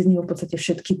 odišli z neho v podstate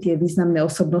všetky tie významné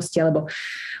osobnosti, alebo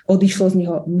odišlo z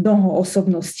neho mnoho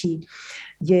osobností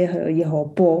jeho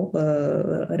po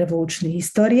revolučnej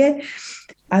histórie.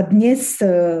 A dnes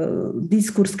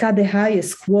diskurs KDH je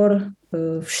skôr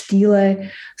v štýle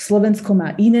Slovensko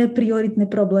má iné prioritné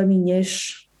problémy,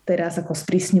 než teraz ako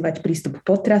sprísňovať prístup k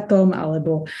potratom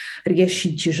alebo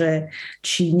riešiť, že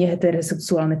či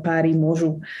neheterosexuálne páry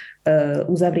môžu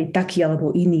uzavrieť taký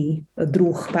alebo iný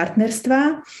druh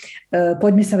partnerstva.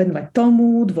 Poďme sa venovať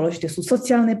tomu, dôležité sú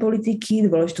sociálne politiky,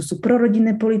 dôležité sú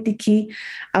prorodinné politiky,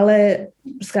 ale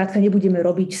skrátka nebudeme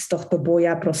robiť z tohto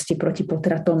boja proste proti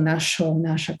potratom našu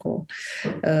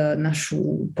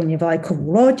úplne vlajkovú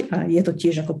loď a je to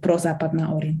tiež ako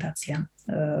prozápadná orientácia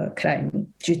krajiny.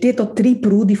 Čiže tieto tri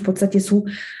prúdy v podstate sú,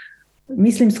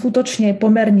 myslím, skutočne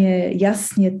pomerne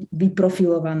jasne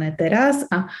vyprofilované teraz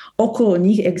a okolo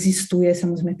nich existuje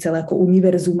samozrejme celé ako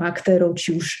univerzum aktérov,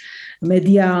 či už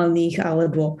mediálnych,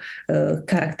 alebo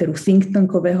charakteru think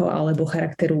tankového, alebo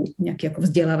charakteru nějakých jako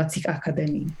vzdělávacích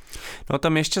akademií. No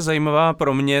tam ještě zajímavá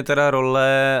pro mě teda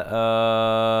role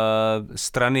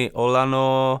strany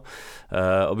Olano,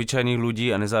 obyčajných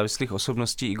lidí a nezávislých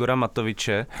osobností Igora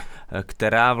Matoviče,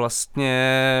 která vlastně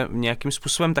nějakým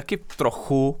způsobem taky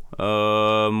trochu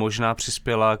možná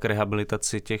přispěla k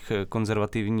rehabilitaci těch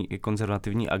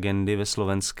konzervativní agendy ve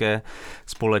slovenské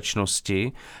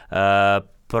společnosti.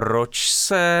 Proč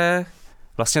se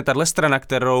vlastně tahle strana,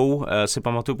 kterou si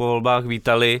pamatuju po volbách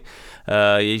vítali,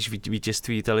 jejíž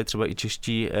vítězství vítali třeba i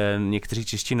někteří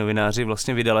čeští novináři,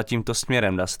 vlastně vydala tímto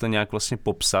směrem? Dá se to nějak vlastně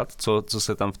popsat, co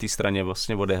se tam v té straně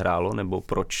vlastně odehrálo, nebo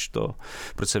proč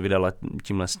se vydala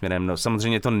tímhle směrem? No,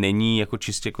 samozřejmě to není jako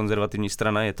čistě konzervativní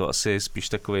strana, je to asi spíš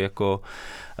takový jako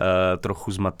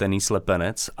trochu zmatený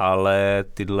slepenec, ale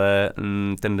tyhle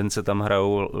tendence tam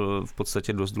hrajou v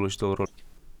podstatě dost důležitou roli.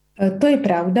 To je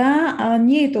pravda, ale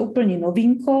nie je to úplne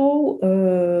novinkou.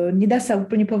 Nedá sa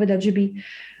úplne povedať, že by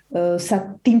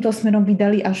sa týmto smerom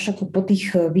vydali až ako po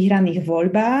tých vyhraných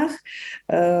voľbách.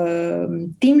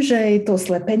 Tým, že je to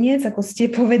slepenec, ako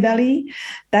ste povedali,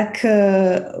 tak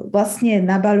vlastne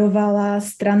nabaľovala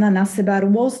strana na seba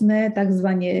rôzne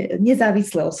takzvané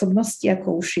nezávislé osobnosti,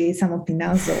 ako už jej samotný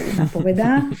názov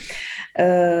napovedá.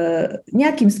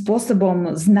 Nejakým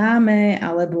spôsobom známe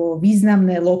alebo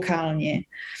významné lokálne.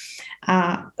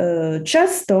 A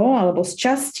často, alebo z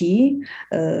časti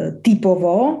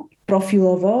typovo,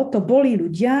 profilovo, to boli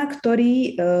ľudia,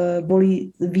 ktorí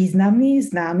boli významní,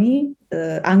 známi,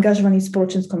 angažovaní v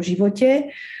spoločenskom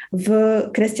živote v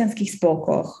kresťanských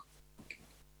spolkoch.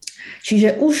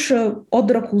 Čiže už od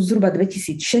roku zhruba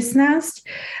 2016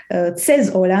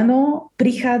 cez Olano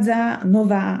prichádza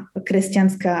nová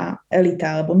kresťanská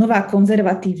elita, alebo nová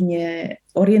konzervatívne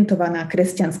orientovaná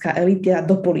kresťanská elita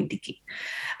do politiky.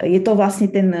 Je to vlastne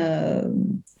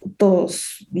to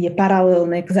je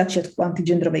paralelné k začiatku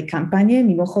antigendrovej kampane,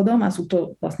 mimochodom, a sú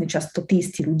to vlastne často tí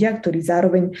istí ľudia, ktorí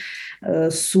zároveň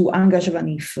sú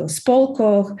angažovaní v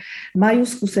spolkoch, majú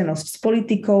skúsenosť s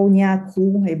politikou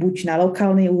nejakú, buď na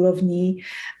lokálnej úrovni,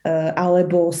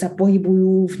 alebo sa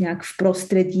pohybujú v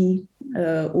prostredí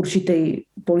určitej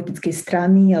politickej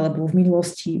strany alebo v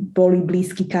minulosti boli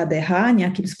blízky KDH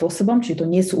nejakým spôsobom, čiže to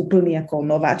nie sú úplní ako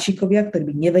nováčikovia, ktorí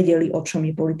by nevedeli, o čom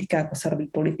je politika, ako sa robí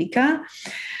politika,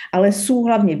 ale sú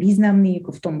hlavne významní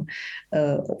ako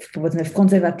povedzme v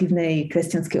konzervatívnej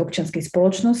kresťanskej občianskej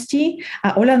spoločnosti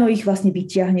a Olano ich vlastne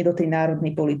vytiahne do tej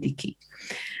národnej politiky.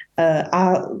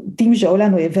 A tým, že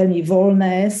Olano je veľmi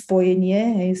voľné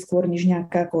spojenie, skôr než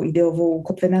nejaká ako ideovo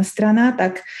ukotvená strana,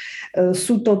 tak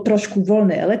sú to trošku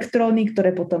voľné elektróny,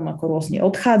 ktoré potom ako rôzne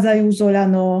odchádzajú z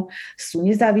Olano, sú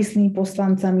nezávislými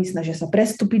poslancami, snažia sa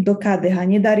prestúpiť do KDH,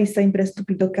 nedarí sa im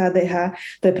prestúpiť do KDH.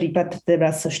 To je prípad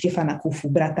teraz Štefana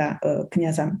Kufu, brata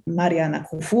kňaza Mariana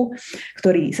Kufu,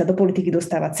 ktorý sa do politiky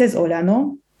dostáva cez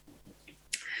Olano.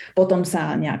 Potom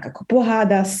sa nejak ako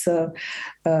poháda s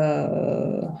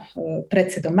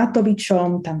predsedom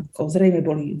Matovičom, tam zrejme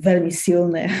boli veľmi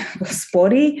silné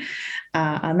spory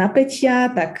a napätia,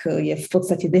 tak je v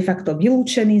podstate de facto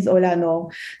vylúčený z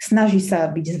Olano, snaží sa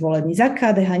byť zvolený za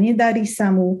KDH, nedarí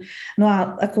sa mu. No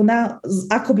a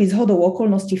akoby zhodou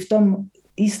okolností v tom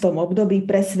istom období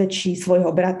presvedčí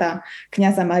svojho brata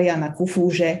kňaza Mariana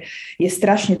Kufu, že je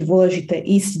strašne dôležité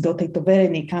ísť do tejto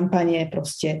verejnej kampane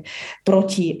proste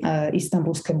proti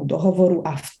Istanbulskému dohovoru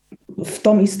a v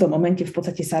tom istom momente v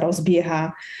podstate sa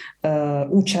rozbieha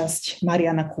účasť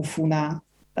Mariana Kufu na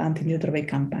antigendrovej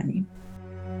kampani.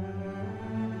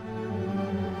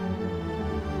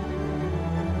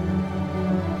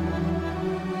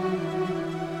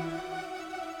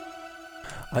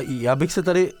 A já bych se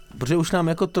tady, protože už nám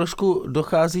jako trošku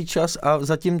dochází čas a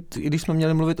zatím, když jsme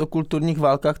měli mluvit o kulturních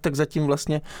válkách, tak zatím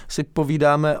vlastně si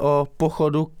povídáme o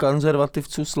pochodu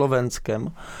konzervativců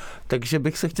Slovenskem. Takže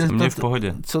bych se chtěl zeptat... v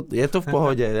pohodě. Je to v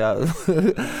pohodě,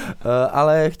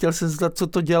 ale chtěl se zeptat, co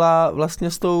to dělá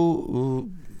vlastně s tou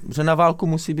že na válku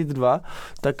musí být dva,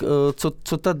 tak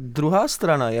co ta druhá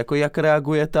strana, jako jak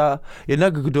reaguje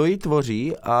jednak kdo ji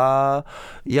tvoří a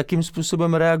jakým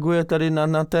způsobem reaguje tady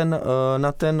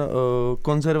na ten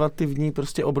konzervativní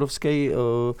prostě obrovský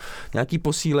nějaký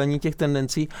posílení těch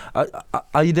tendencí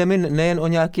a jde mi nejen o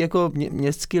nějaký jako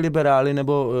městský liberály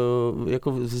nebo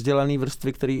jako vzdělaný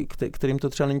vrstvy, kterým to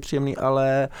třeba není příjemný,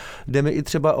 ale jde mi i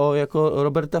třeba o jako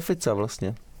Roberta Fica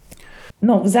vlastně.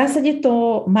 No, v zásade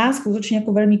to má skutočne ako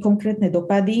veľmi konkrétne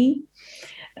dopady.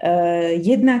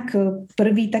 Jednak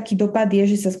prvý taký dopad je,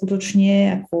 že sa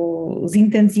skutočne ako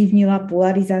zintenzívnila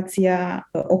polarizácia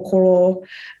okolo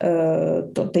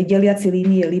tej deliacej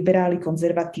línie liberáli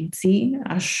konzervatívci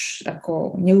až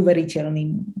ako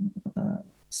neuveriteľným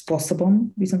spôsobom,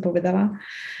 by som povedala.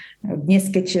 Dnes,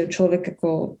 keď človek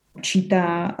ako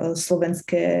číta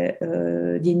slovenské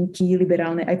denníky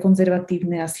liberálne aj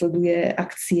konzervatívne a sleduje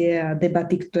akcie a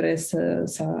debaty, ktoré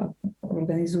sa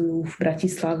organizujú v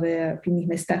Bratislave a v iných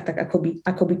mestách, tak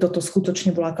ako by toto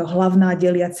skutočne bola ako hlavná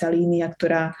deliaca línia,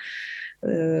 ktorá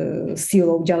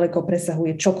silou ďaleko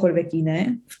presahuje čokoľvek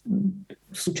iné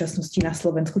v súčasnosti na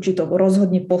Slovensku. Čiže to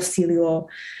rozhodne posílilo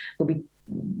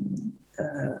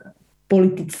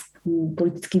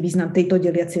politický význam tejto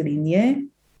deliacej línie.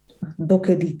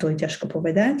 Dokedy, to je ťažko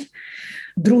povedať.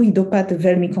 Druhý dopad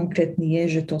veľmi konkrétny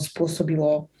je, že to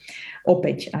spôsobilo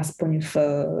opäť aspoň v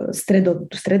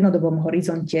strednodobom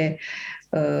horizonte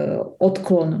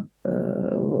odklon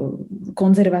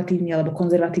konzervatívny alebo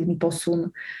konzervatívny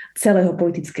posun celého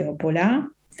politického poľa.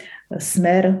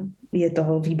 Smer je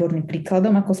toho výborným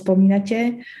príkladom, ako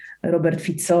spomínate. Robert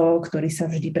Fico, ktorý sa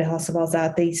vždy prehlasoval za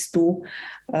ateistu,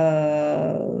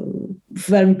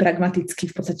 veľmi pragmaticky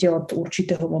v podstate od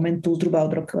určitého momentu, zhruba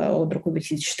od roku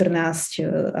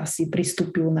 2014 asi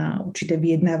pristúpil na určité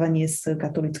vyjednávanie s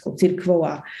katolíckou cirkvou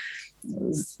a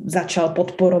začal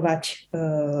podporovať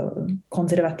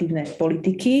konzervatívne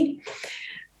politiky.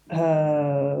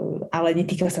 Ale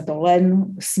netýka sa to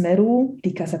len Smeru,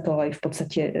 týka sa to aj v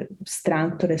podstate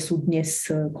strán, ktoré sú dnes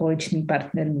koaličnými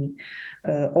partnermi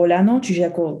Oľano,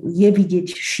 čiže ako je vidieť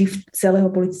shift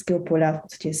celého politického poľa v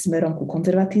podstate smerom ku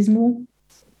konzervatizmu.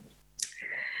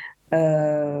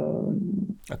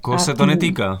 A koho sa to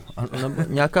netýka?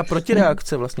 Nejaká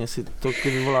protireakce vlastne si to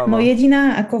vyvoláva. No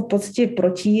jediná ako v podstate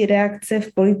protireakce v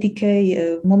politike,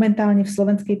 momentálne v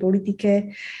slovenskej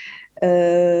politike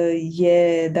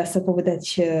je, dá sa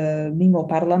povedať, mimo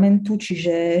parlamentu,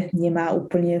 čiže nemá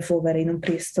úplne vo verejnom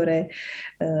priestore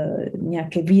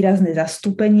nejaké výrazné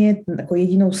zastúpenie. Ako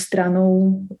jedinou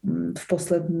stranou v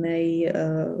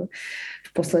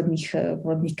posledných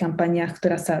volebných kampaniách,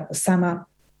 ktorá sa sama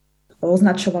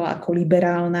označovala ako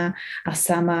liberálna a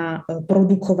sama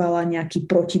produkovala nejaký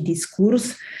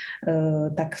protidiskurs,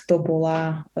 tak to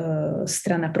bola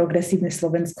strana Progresívne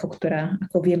Slovensko, ktorá,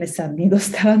 ako vieme, sa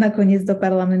nedostala nakoniec do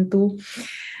parlamentu.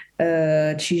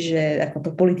 Čiže ako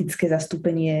to politické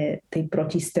zastúpenie tej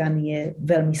protistrany je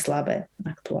veľmi slabé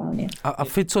aktuálne. A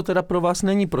Fico teda pro vás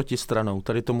není protistranou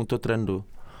tady tomuto trendu?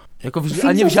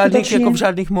 Ani v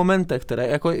žádných momentech, teda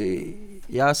jako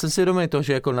já jsem si vědomý toho,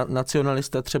 že jako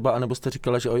nacionalista třeba, anebo jste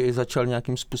říkala, že i začal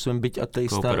nějakým způsobem byť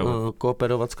ateista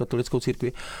kooperovat s katolickou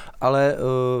církví, ale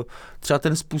třeba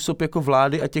ten způsob jako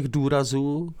vlády a těch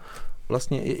důrazů,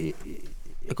 vlastně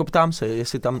jako ptám se,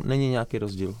 jestli tam není nějaký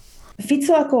rozdíl.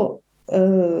 Fico ako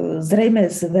zrejme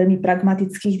z veľmi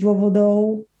pragmatických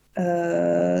dôvodov,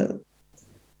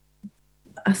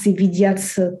 asi vidiac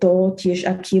to tiež,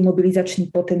 aký je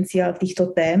mobilizačný potenciál týchto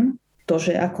tém, to,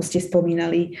 že ako ste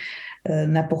spomínali,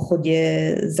 na pochode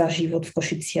za život v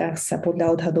Košiciach sa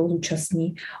podľa odhadov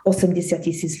zúčastní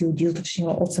 80,000 ľudí,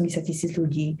 zúčastnilo 80,000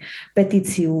 ľudí.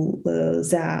 Petíciu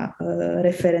za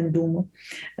referendum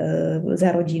za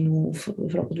rodinu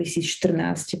v roku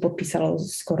 2014 podpísalo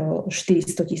skoro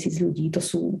 400,000 ľudí. To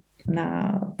sú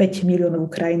na 5 miliónovú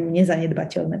krajinu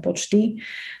nezanedbateľné počty,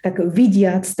 tak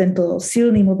vidiac tento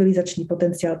silný mobilizačný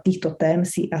potenciál týchto tém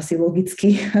si asi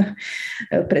logicky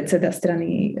predseda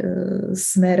strany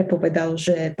Smer povedal,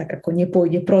 že tak ako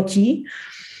nepôjde proti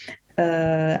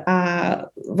a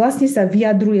vlastne sa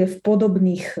vyjadruje v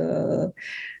podobných,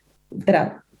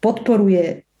 teda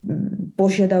podporuje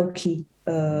požiadavky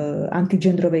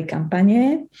antigendrovej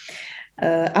kampane,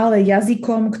 ale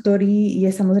jazykom, ktorý je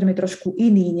samozrejme trošku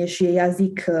iný, než je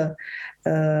jazyk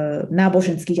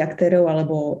náboženských aktérov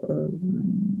alebo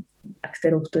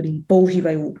aktérov, ktorí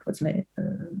používajú povedzme,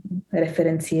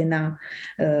 referencie na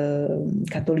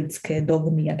katolícke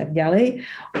dogmy a tak ďalej.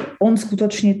 On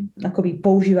skutočne akoby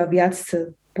používa viac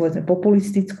povedzme,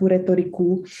 populistickú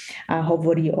retoriku a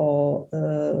hovorí o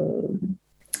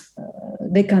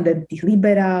dekadentných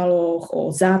liberáloch,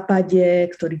 o západe,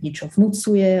 ktorý niečo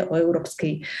vnúcuje, o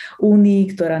Európskej únii,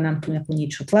 ktorá nám tu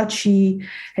niečo tlačí.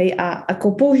 Hej, a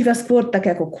ako používa skôr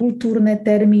také ako kultúrne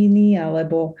termíny,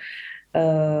 alebo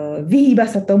vyhýba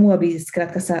sa tomu, aby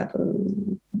skrátka sa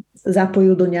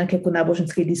zapojil do nejakej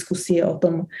náboženskej diskusie o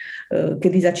tom,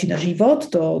 kedy začína život,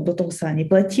 do toho sa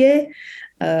nepletie,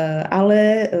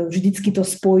 ale vždycky to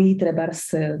spojí,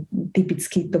 trebárs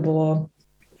typicky to bolo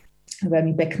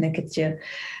veľmi pekné, keď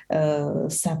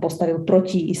sa postavil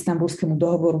proti Istanbulskému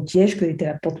dohovoru tiež, ktorý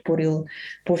teda podporil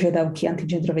požiadavky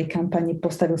antigendrovej kampane,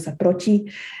 postavil sa proti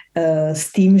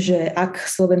s tým, že ak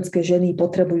slovenské ženy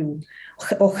potrebujú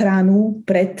ochranu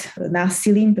pred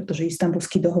násilím, pretože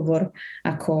Istanbulský dohovor,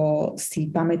 ako si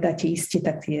pamätáte iste,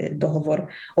 tak je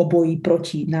dohovor o boji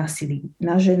proti násiliu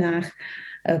na ženách,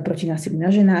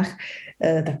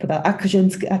 tak povedal,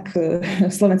 ak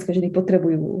slovenské ženy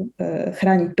potrebujú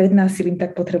chrániť pred násilím,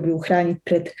 tak potrebujú chrániť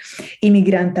pred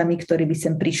imigrantami, ktorí by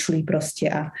sem prišli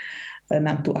proste a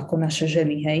nám tu ako naše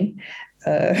ženy, hej,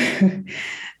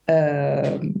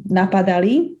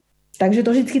 napadali. Takže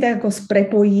to vždy tak ako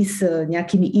prepojí s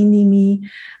nejakými inými,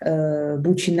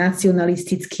 buď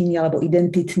nacionalistickými alebo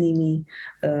identitními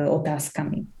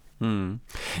otázkami.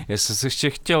 Já jsem se ještě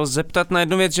chtěl zeptat na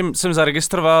jednu věc, že jsem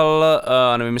zaregistroval,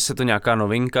 nevím, jestli je to nějaká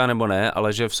novinka nebo ne,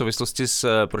 ale že v souvislosti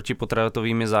s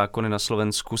protipotratovými zákony na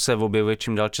Slovensku se objevuje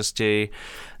čím dál častěji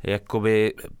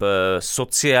jakoby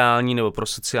sociální nebo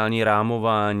prosociální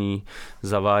rámování,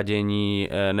 zavádění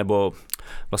nebo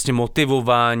vlastně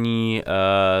motivování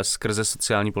skrze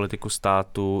sociální politiku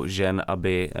státu žen,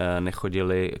 aby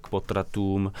nechodili k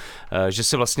potratům, že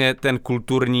se vlastně ten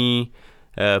kulturní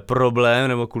problém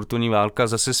nebo kulturní válka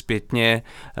zase zpětně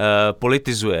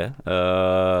politizuje.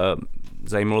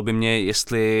 Zajímalo by mě,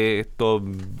 jestli to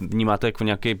vnímáte jako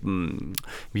nějaký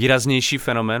výraznější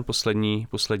fenomén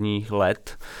posledních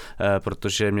let,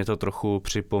 protože mě to trochu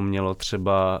připomnělo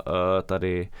třeba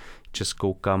tady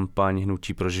českou kampaň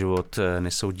Hnutí pro život,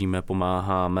 nesoudíme,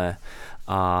 pomáháme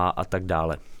a tak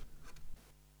dále.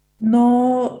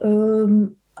 No,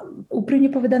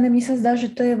 úprimne povedané, mi sa zdá, že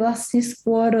to je vlastne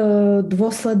skôr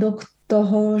dôsledok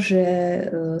toho, že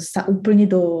sa úplne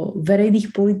do verejných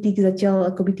politík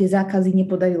zatiaľ akoby tie zákazy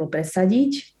nepodarilo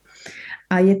presadiť.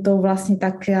 A je to vlastne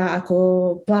taká ako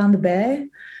plán B,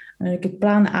 keď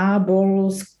plán A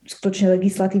bol skutočne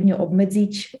legislatívne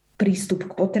obmedziť prístup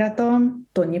k potratom,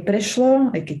 to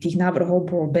neprešlo, aj keď tých návrhov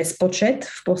bol bezpočet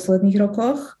v posledných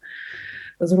rokoch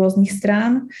z rôznych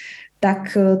strán,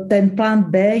 tak ten plán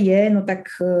B je, no tak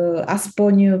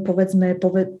aspoň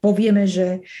povieme,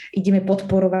 že ideme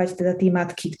podporovať teda tí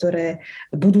matky,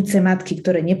 budúce matky,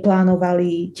 ktoré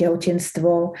neplánovali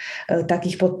tehotenstvo, tak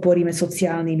ich podporíme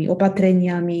sociálnymi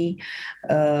opatreniami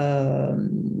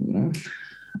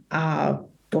a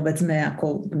povedzme,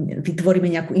 ako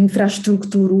vytvoríme nejakú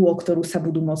infraštruktúru, o ktorú sa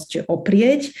budú môcť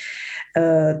oprieť.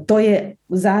 To je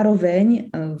zároveň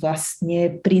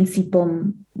vlastne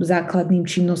princípom základným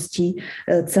činnosti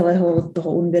celého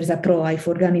toho univerza pro-life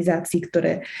organizácií,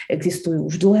 ktoré existujú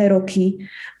už dlhé roky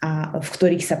a v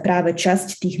ktorých sa práve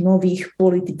časť tých nových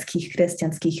politických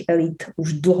kresťanských elít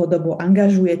už dlhodobo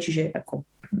angažuje, čiže ako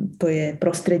to je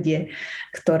prostredie,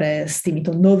 ktoré s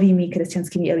týmito novými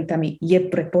kresťanskými elitami je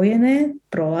prepojené,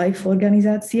 pro-life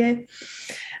organizácie,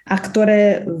 a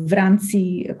ktoré v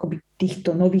rámci akoby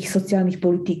týchto nových sociálnych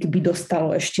politík by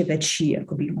dostalo ešte väčší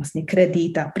akoby vlastne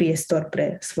kredit a priestor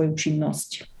pre svoju činnosť.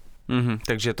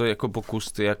 Takže to je jako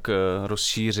pokus, jak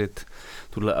rozšířit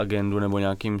tuhle agendu nebo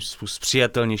nějakým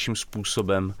přijatelnějším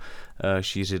způsobem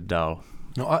šířit dál.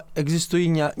 No a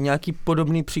existují nějaký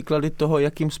podobný příklady toho,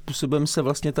 jakým způsobem se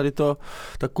vlastně tady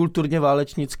ta kulturně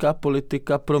válečnická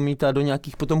politika promítá do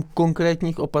nějakých potom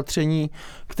konkrétních opatření,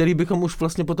 který bychom už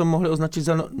vlastně potom mohli označit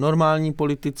za normální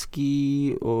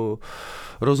politický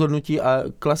rozhodnutí a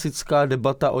klasická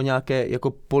debata o nějaké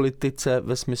jako politice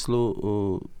ve smyslu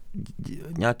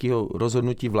nějakého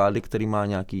rozhodnutí vlády, který má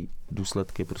nějaký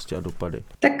důsledky prostě a dopady.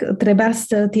 Tak treba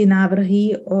tie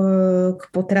návrhy k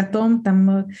potratom,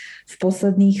 tam v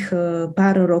posledných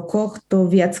pár rokoch to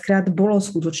viackrát bolo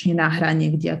skutočne na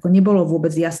hrane, kde ako nebolo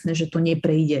vôbec jasné, že to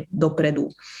neprejde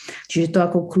dopredu. Čiže to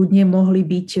ako kľudne mohli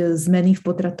byť zmeny v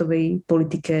potratovej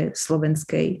politike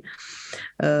slovenskej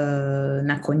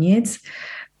nakoniec.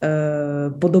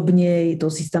 Podobne je to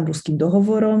s Istanbulským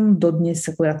dohovorom, dodnes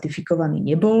ako ratifikovaný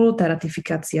nebol, tá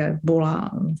ratifikácia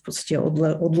bola v podstate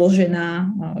odložená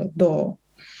do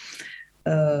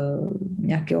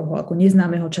nejakého ako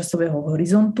neznámeho časového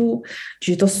horizontu,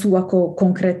 čiže to sú ako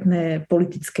konkrétne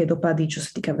politické dopady, čo sa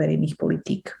týka verejných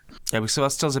politík. Já bych se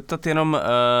vás chtěl zeptat jenom,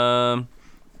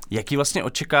 Jaký vlastně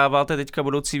očekáváte teďka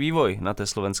budoucí vývoj na té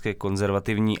slovenské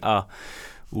konzervativní a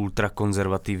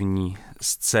ultrakonzervativní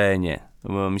scéně?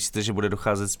 Myslíte, že bude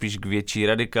docházet spíš k větší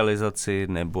radikalizaci,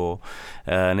 nebo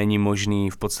není možný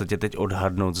v podstatě teď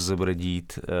odhadnout, co se bude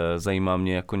dít? Zajímá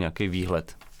mě jako nějaký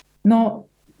výhled. No,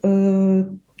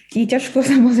 je ťažko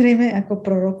samozrejme ako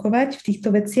prorokovať v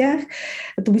týchto veciach.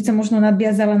 Tu by som možno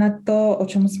nadviazala na to, o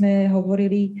čom sme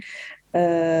hovorili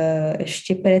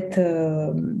ešte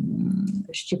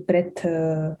pred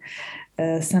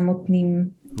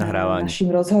samotným našim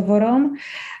rozhovorom.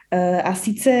 A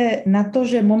síce na to,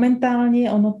 že momentálne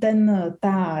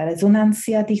tá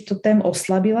rezonancia týchto tém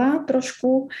oslabila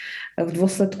trošku v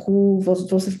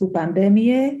dôsledku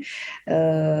pandémie.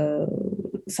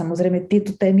 Samozrejme,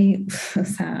 tieto témy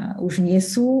sa už nie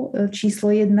sú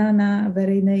číslo 1 na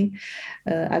verejnej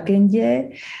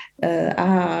agende. A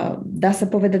dá sa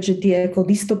povedať, že tie ako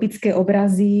dystopické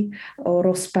obrazy o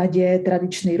rozpade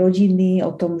tradičnej rodiny,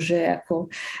 o tom, že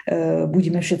ako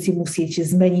budeme všetci musieť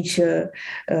zmeniť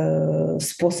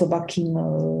spôsob, akým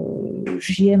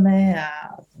žijeme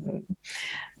a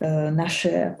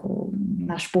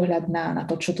náš pohľad na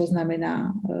to, čo to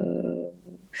znamená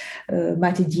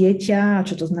mať dieťa,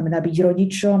 čo to znamená byť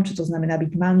rodičom, čo to znamená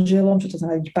byť manželom, čo to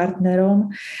znamená byť partnerom,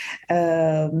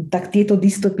 tak tieto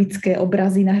dystopické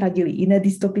obrazy nahradili iné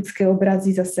dystopické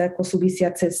obrazy, zase ako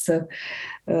súvisiace s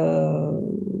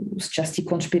časti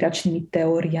konšpiračnými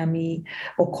teóriami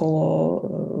okolo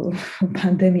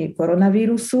pandémie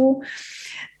koronavírusu,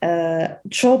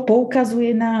 čo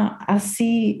poukazuje na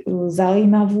asi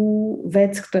zaujímavú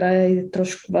vec, ktorá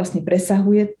trošku vlastne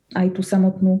presahuje aj tú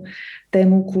samotnú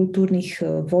tému kultúrnych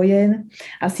vojen.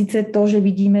 A síce to, že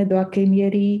vidíme, do akej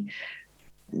miery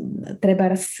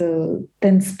trebárs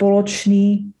ten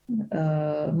spoločný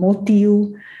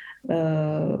motív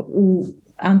u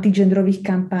antigendrových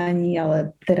kampání,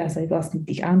 ale teraz aj vlastne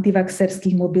tých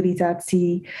antivaxerských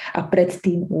mobilizácií a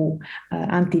predtým u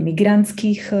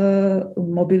antimigrantských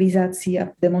mobilizácií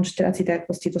a demonštrácií, tak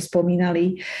ako ste to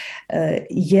spomínali,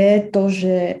 je to,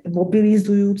 že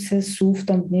mobilizujúce sú v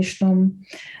tom dnešnom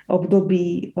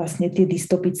období vlastne tie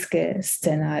dystopické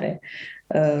scenáre,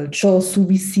 čo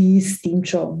súvisí s tým,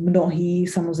 čo mnohí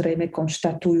samozrejme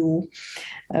konštatujú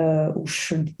už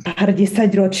pár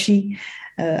desaťročí,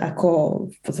 ako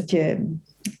v podstate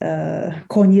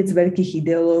koniec veľkých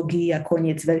ideológií a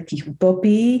koniec veľkých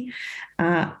utopií.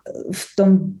 A v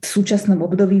tom súčasnom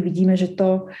období vidíme, že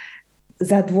to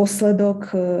za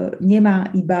dôsledok nemá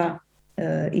iba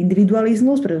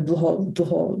individualizmus, pretože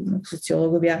dlho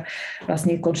sociológovia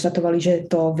vlastne konštatovali, že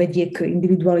to vedie k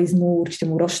individualizmu,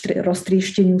 určitému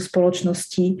roztriešteniu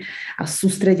spoločnosti a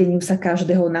sústredeniu sa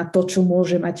každého na to, čo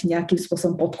môže mať nejakým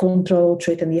spôsobom pod kontrolou,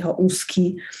 čo je ten jeho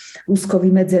úzko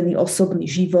vymedzený osobný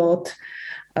život,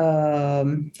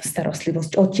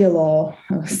 starostlivosť o telo,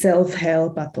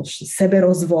 self-help a to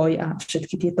seberozvoj a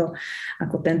všetky tieto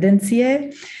ako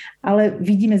tendencie. Ale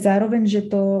vidíme zároveň, že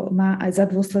to má aj za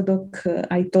dôsledok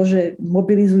aj to, že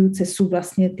mobilizujúce sú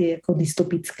vlastne tie ako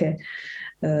dystopické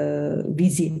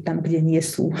vízie, tam, kde nie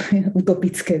sú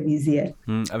utopické vízie.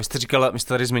 A vy jste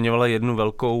tady zmiňovala jednu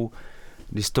velkou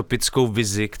dystopickou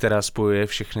vizi, která spojuje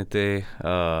všechny ty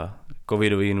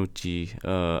covidové hnutí,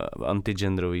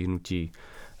 antigenderové hnutí,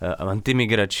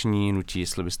 antimigrační hnutí,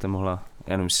 jestli byste mohla,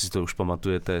 já nevím, jestli si to už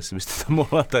pamatujete, jestli byste to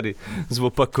mohla tady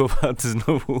zopakovat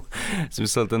znovu,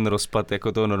 smysl ten rozpad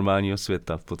jako toho normálního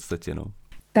světa v podstatě, no.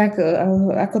 Tak,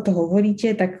 ako to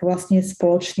hovoríte, tak vlastne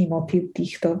spoločný motív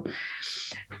týchto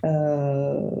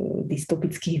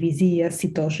dystopických vízií je asi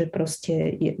to, že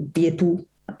proste je tu,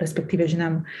 respektíve,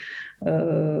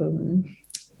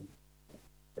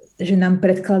 že nám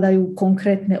predkladajú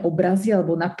konkrétne obrazy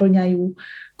alebo naplňajú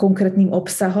konkrétnym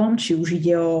obsahom, či už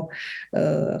ide o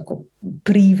ako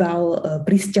príval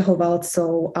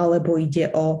prisťahovalcov, alebo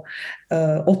ide o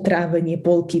otrávenie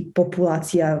polky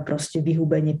populácia, proste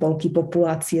vyhubenie polky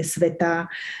populácie sveta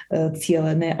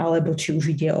cielené, alebo či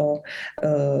už ide o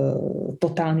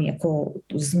totálny ako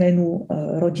zmenu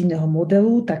rodinného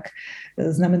modelu, tak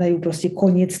znamenajú proste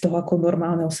koniec toho ako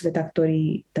normálneho sveta,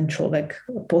 ktorý ten človek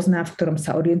pozná, v ktorom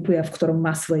sa orientuje a v ktorom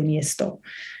má svoje miesto.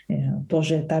 To,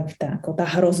 že tá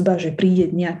hrozba, že príde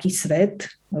nejaký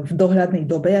svet v dohľadnej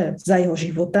dobe za jeho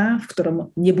života, v ktorom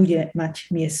nebude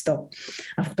mať miesto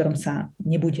a v ktorom sa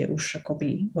nebude už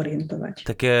akoby orientovať.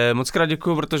 Tak moc krát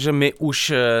děkuju, protože my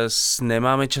už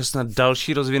nemáme čas na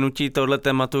další rozvinutí tohle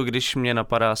tématu, když mě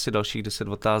napadá asi dalších 10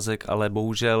 otázek, ale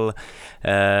bohužel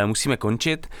musíme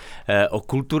končit. O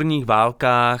kulturních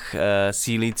válkách,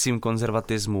 sílícím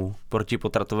konzervatismu,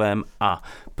 protipotratovém a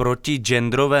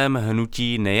protigendrovém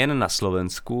hnutí nejen na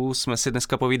Slovensku jsme si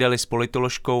dneska povídali s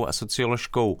politoložkou a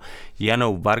socioložkou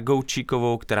Janou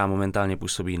Vargoučíkovou, která momentálně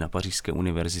působí na Pařížské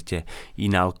univerzitě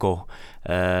INALCO.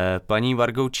 Paní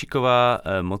Vargoučíková,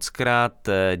 mockrát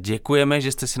děkujeme,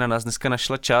 že jste si na nás dneska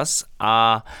našla čas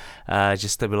a že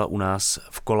jste byla u nás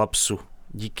v Kolapsu.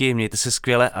 Díky, mějte se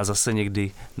skvěle a zase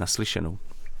někdy naslyšenou.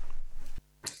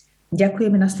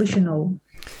 Děkujeme, naslyšenou.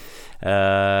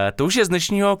 To už je z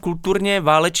dnešního kulturně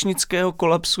válečnického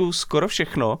kolapsu skoro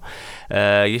všechno.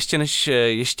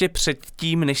 Ještě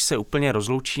předtím, než se úplně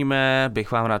rozloučíme,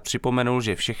 bych vám rád připomenul,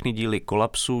 že všechny díly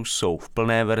Kolapsu jsou v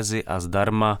plné verzi a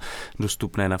zdarma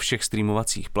dostupné na všech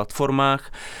streamovacích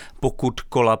platformách. Pokud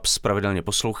Kolaps pravidelně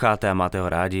posloucháte a máte ho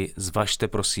rádi, zvažte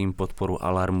prosím podporu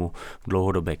Alarmu v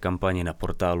dlouhodobé kampani na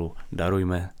portálu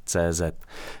darujme.cz.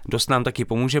 Dost nám taky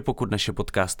pomůže, pokud naše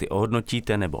podcasty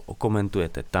ohodnotíte nebo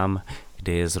okomentujete tam,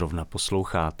 kde je zrovna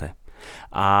posloucháte.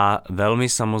 A velmi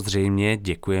samozřejmě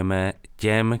děkujeme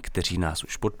těm, kteří nás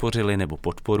už podpořili nebo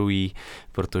podporují,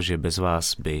 protože bez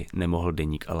vás by nemohl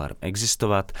deník Alarm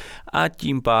existovat a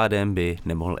tím pádem by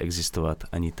nemohl existovat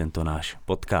ani tento náš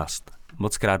podcast.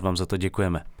 Mockrát vám za to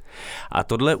děkujeme. A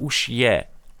tohle už je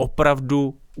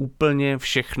opravdu úplně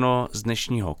všechno z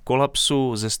dnešního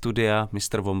Kolapsu. Ze studia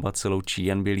Mr. Vombat se loučí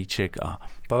Jan Bělíček a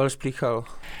Pavel Šplíchal.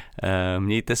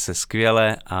 Mějte se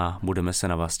skvěle a budeme se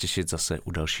na vás těšit zase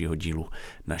u dalšího dílu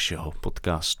našeho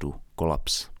podcastu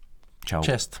Kolaps. Čau.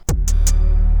 Čest.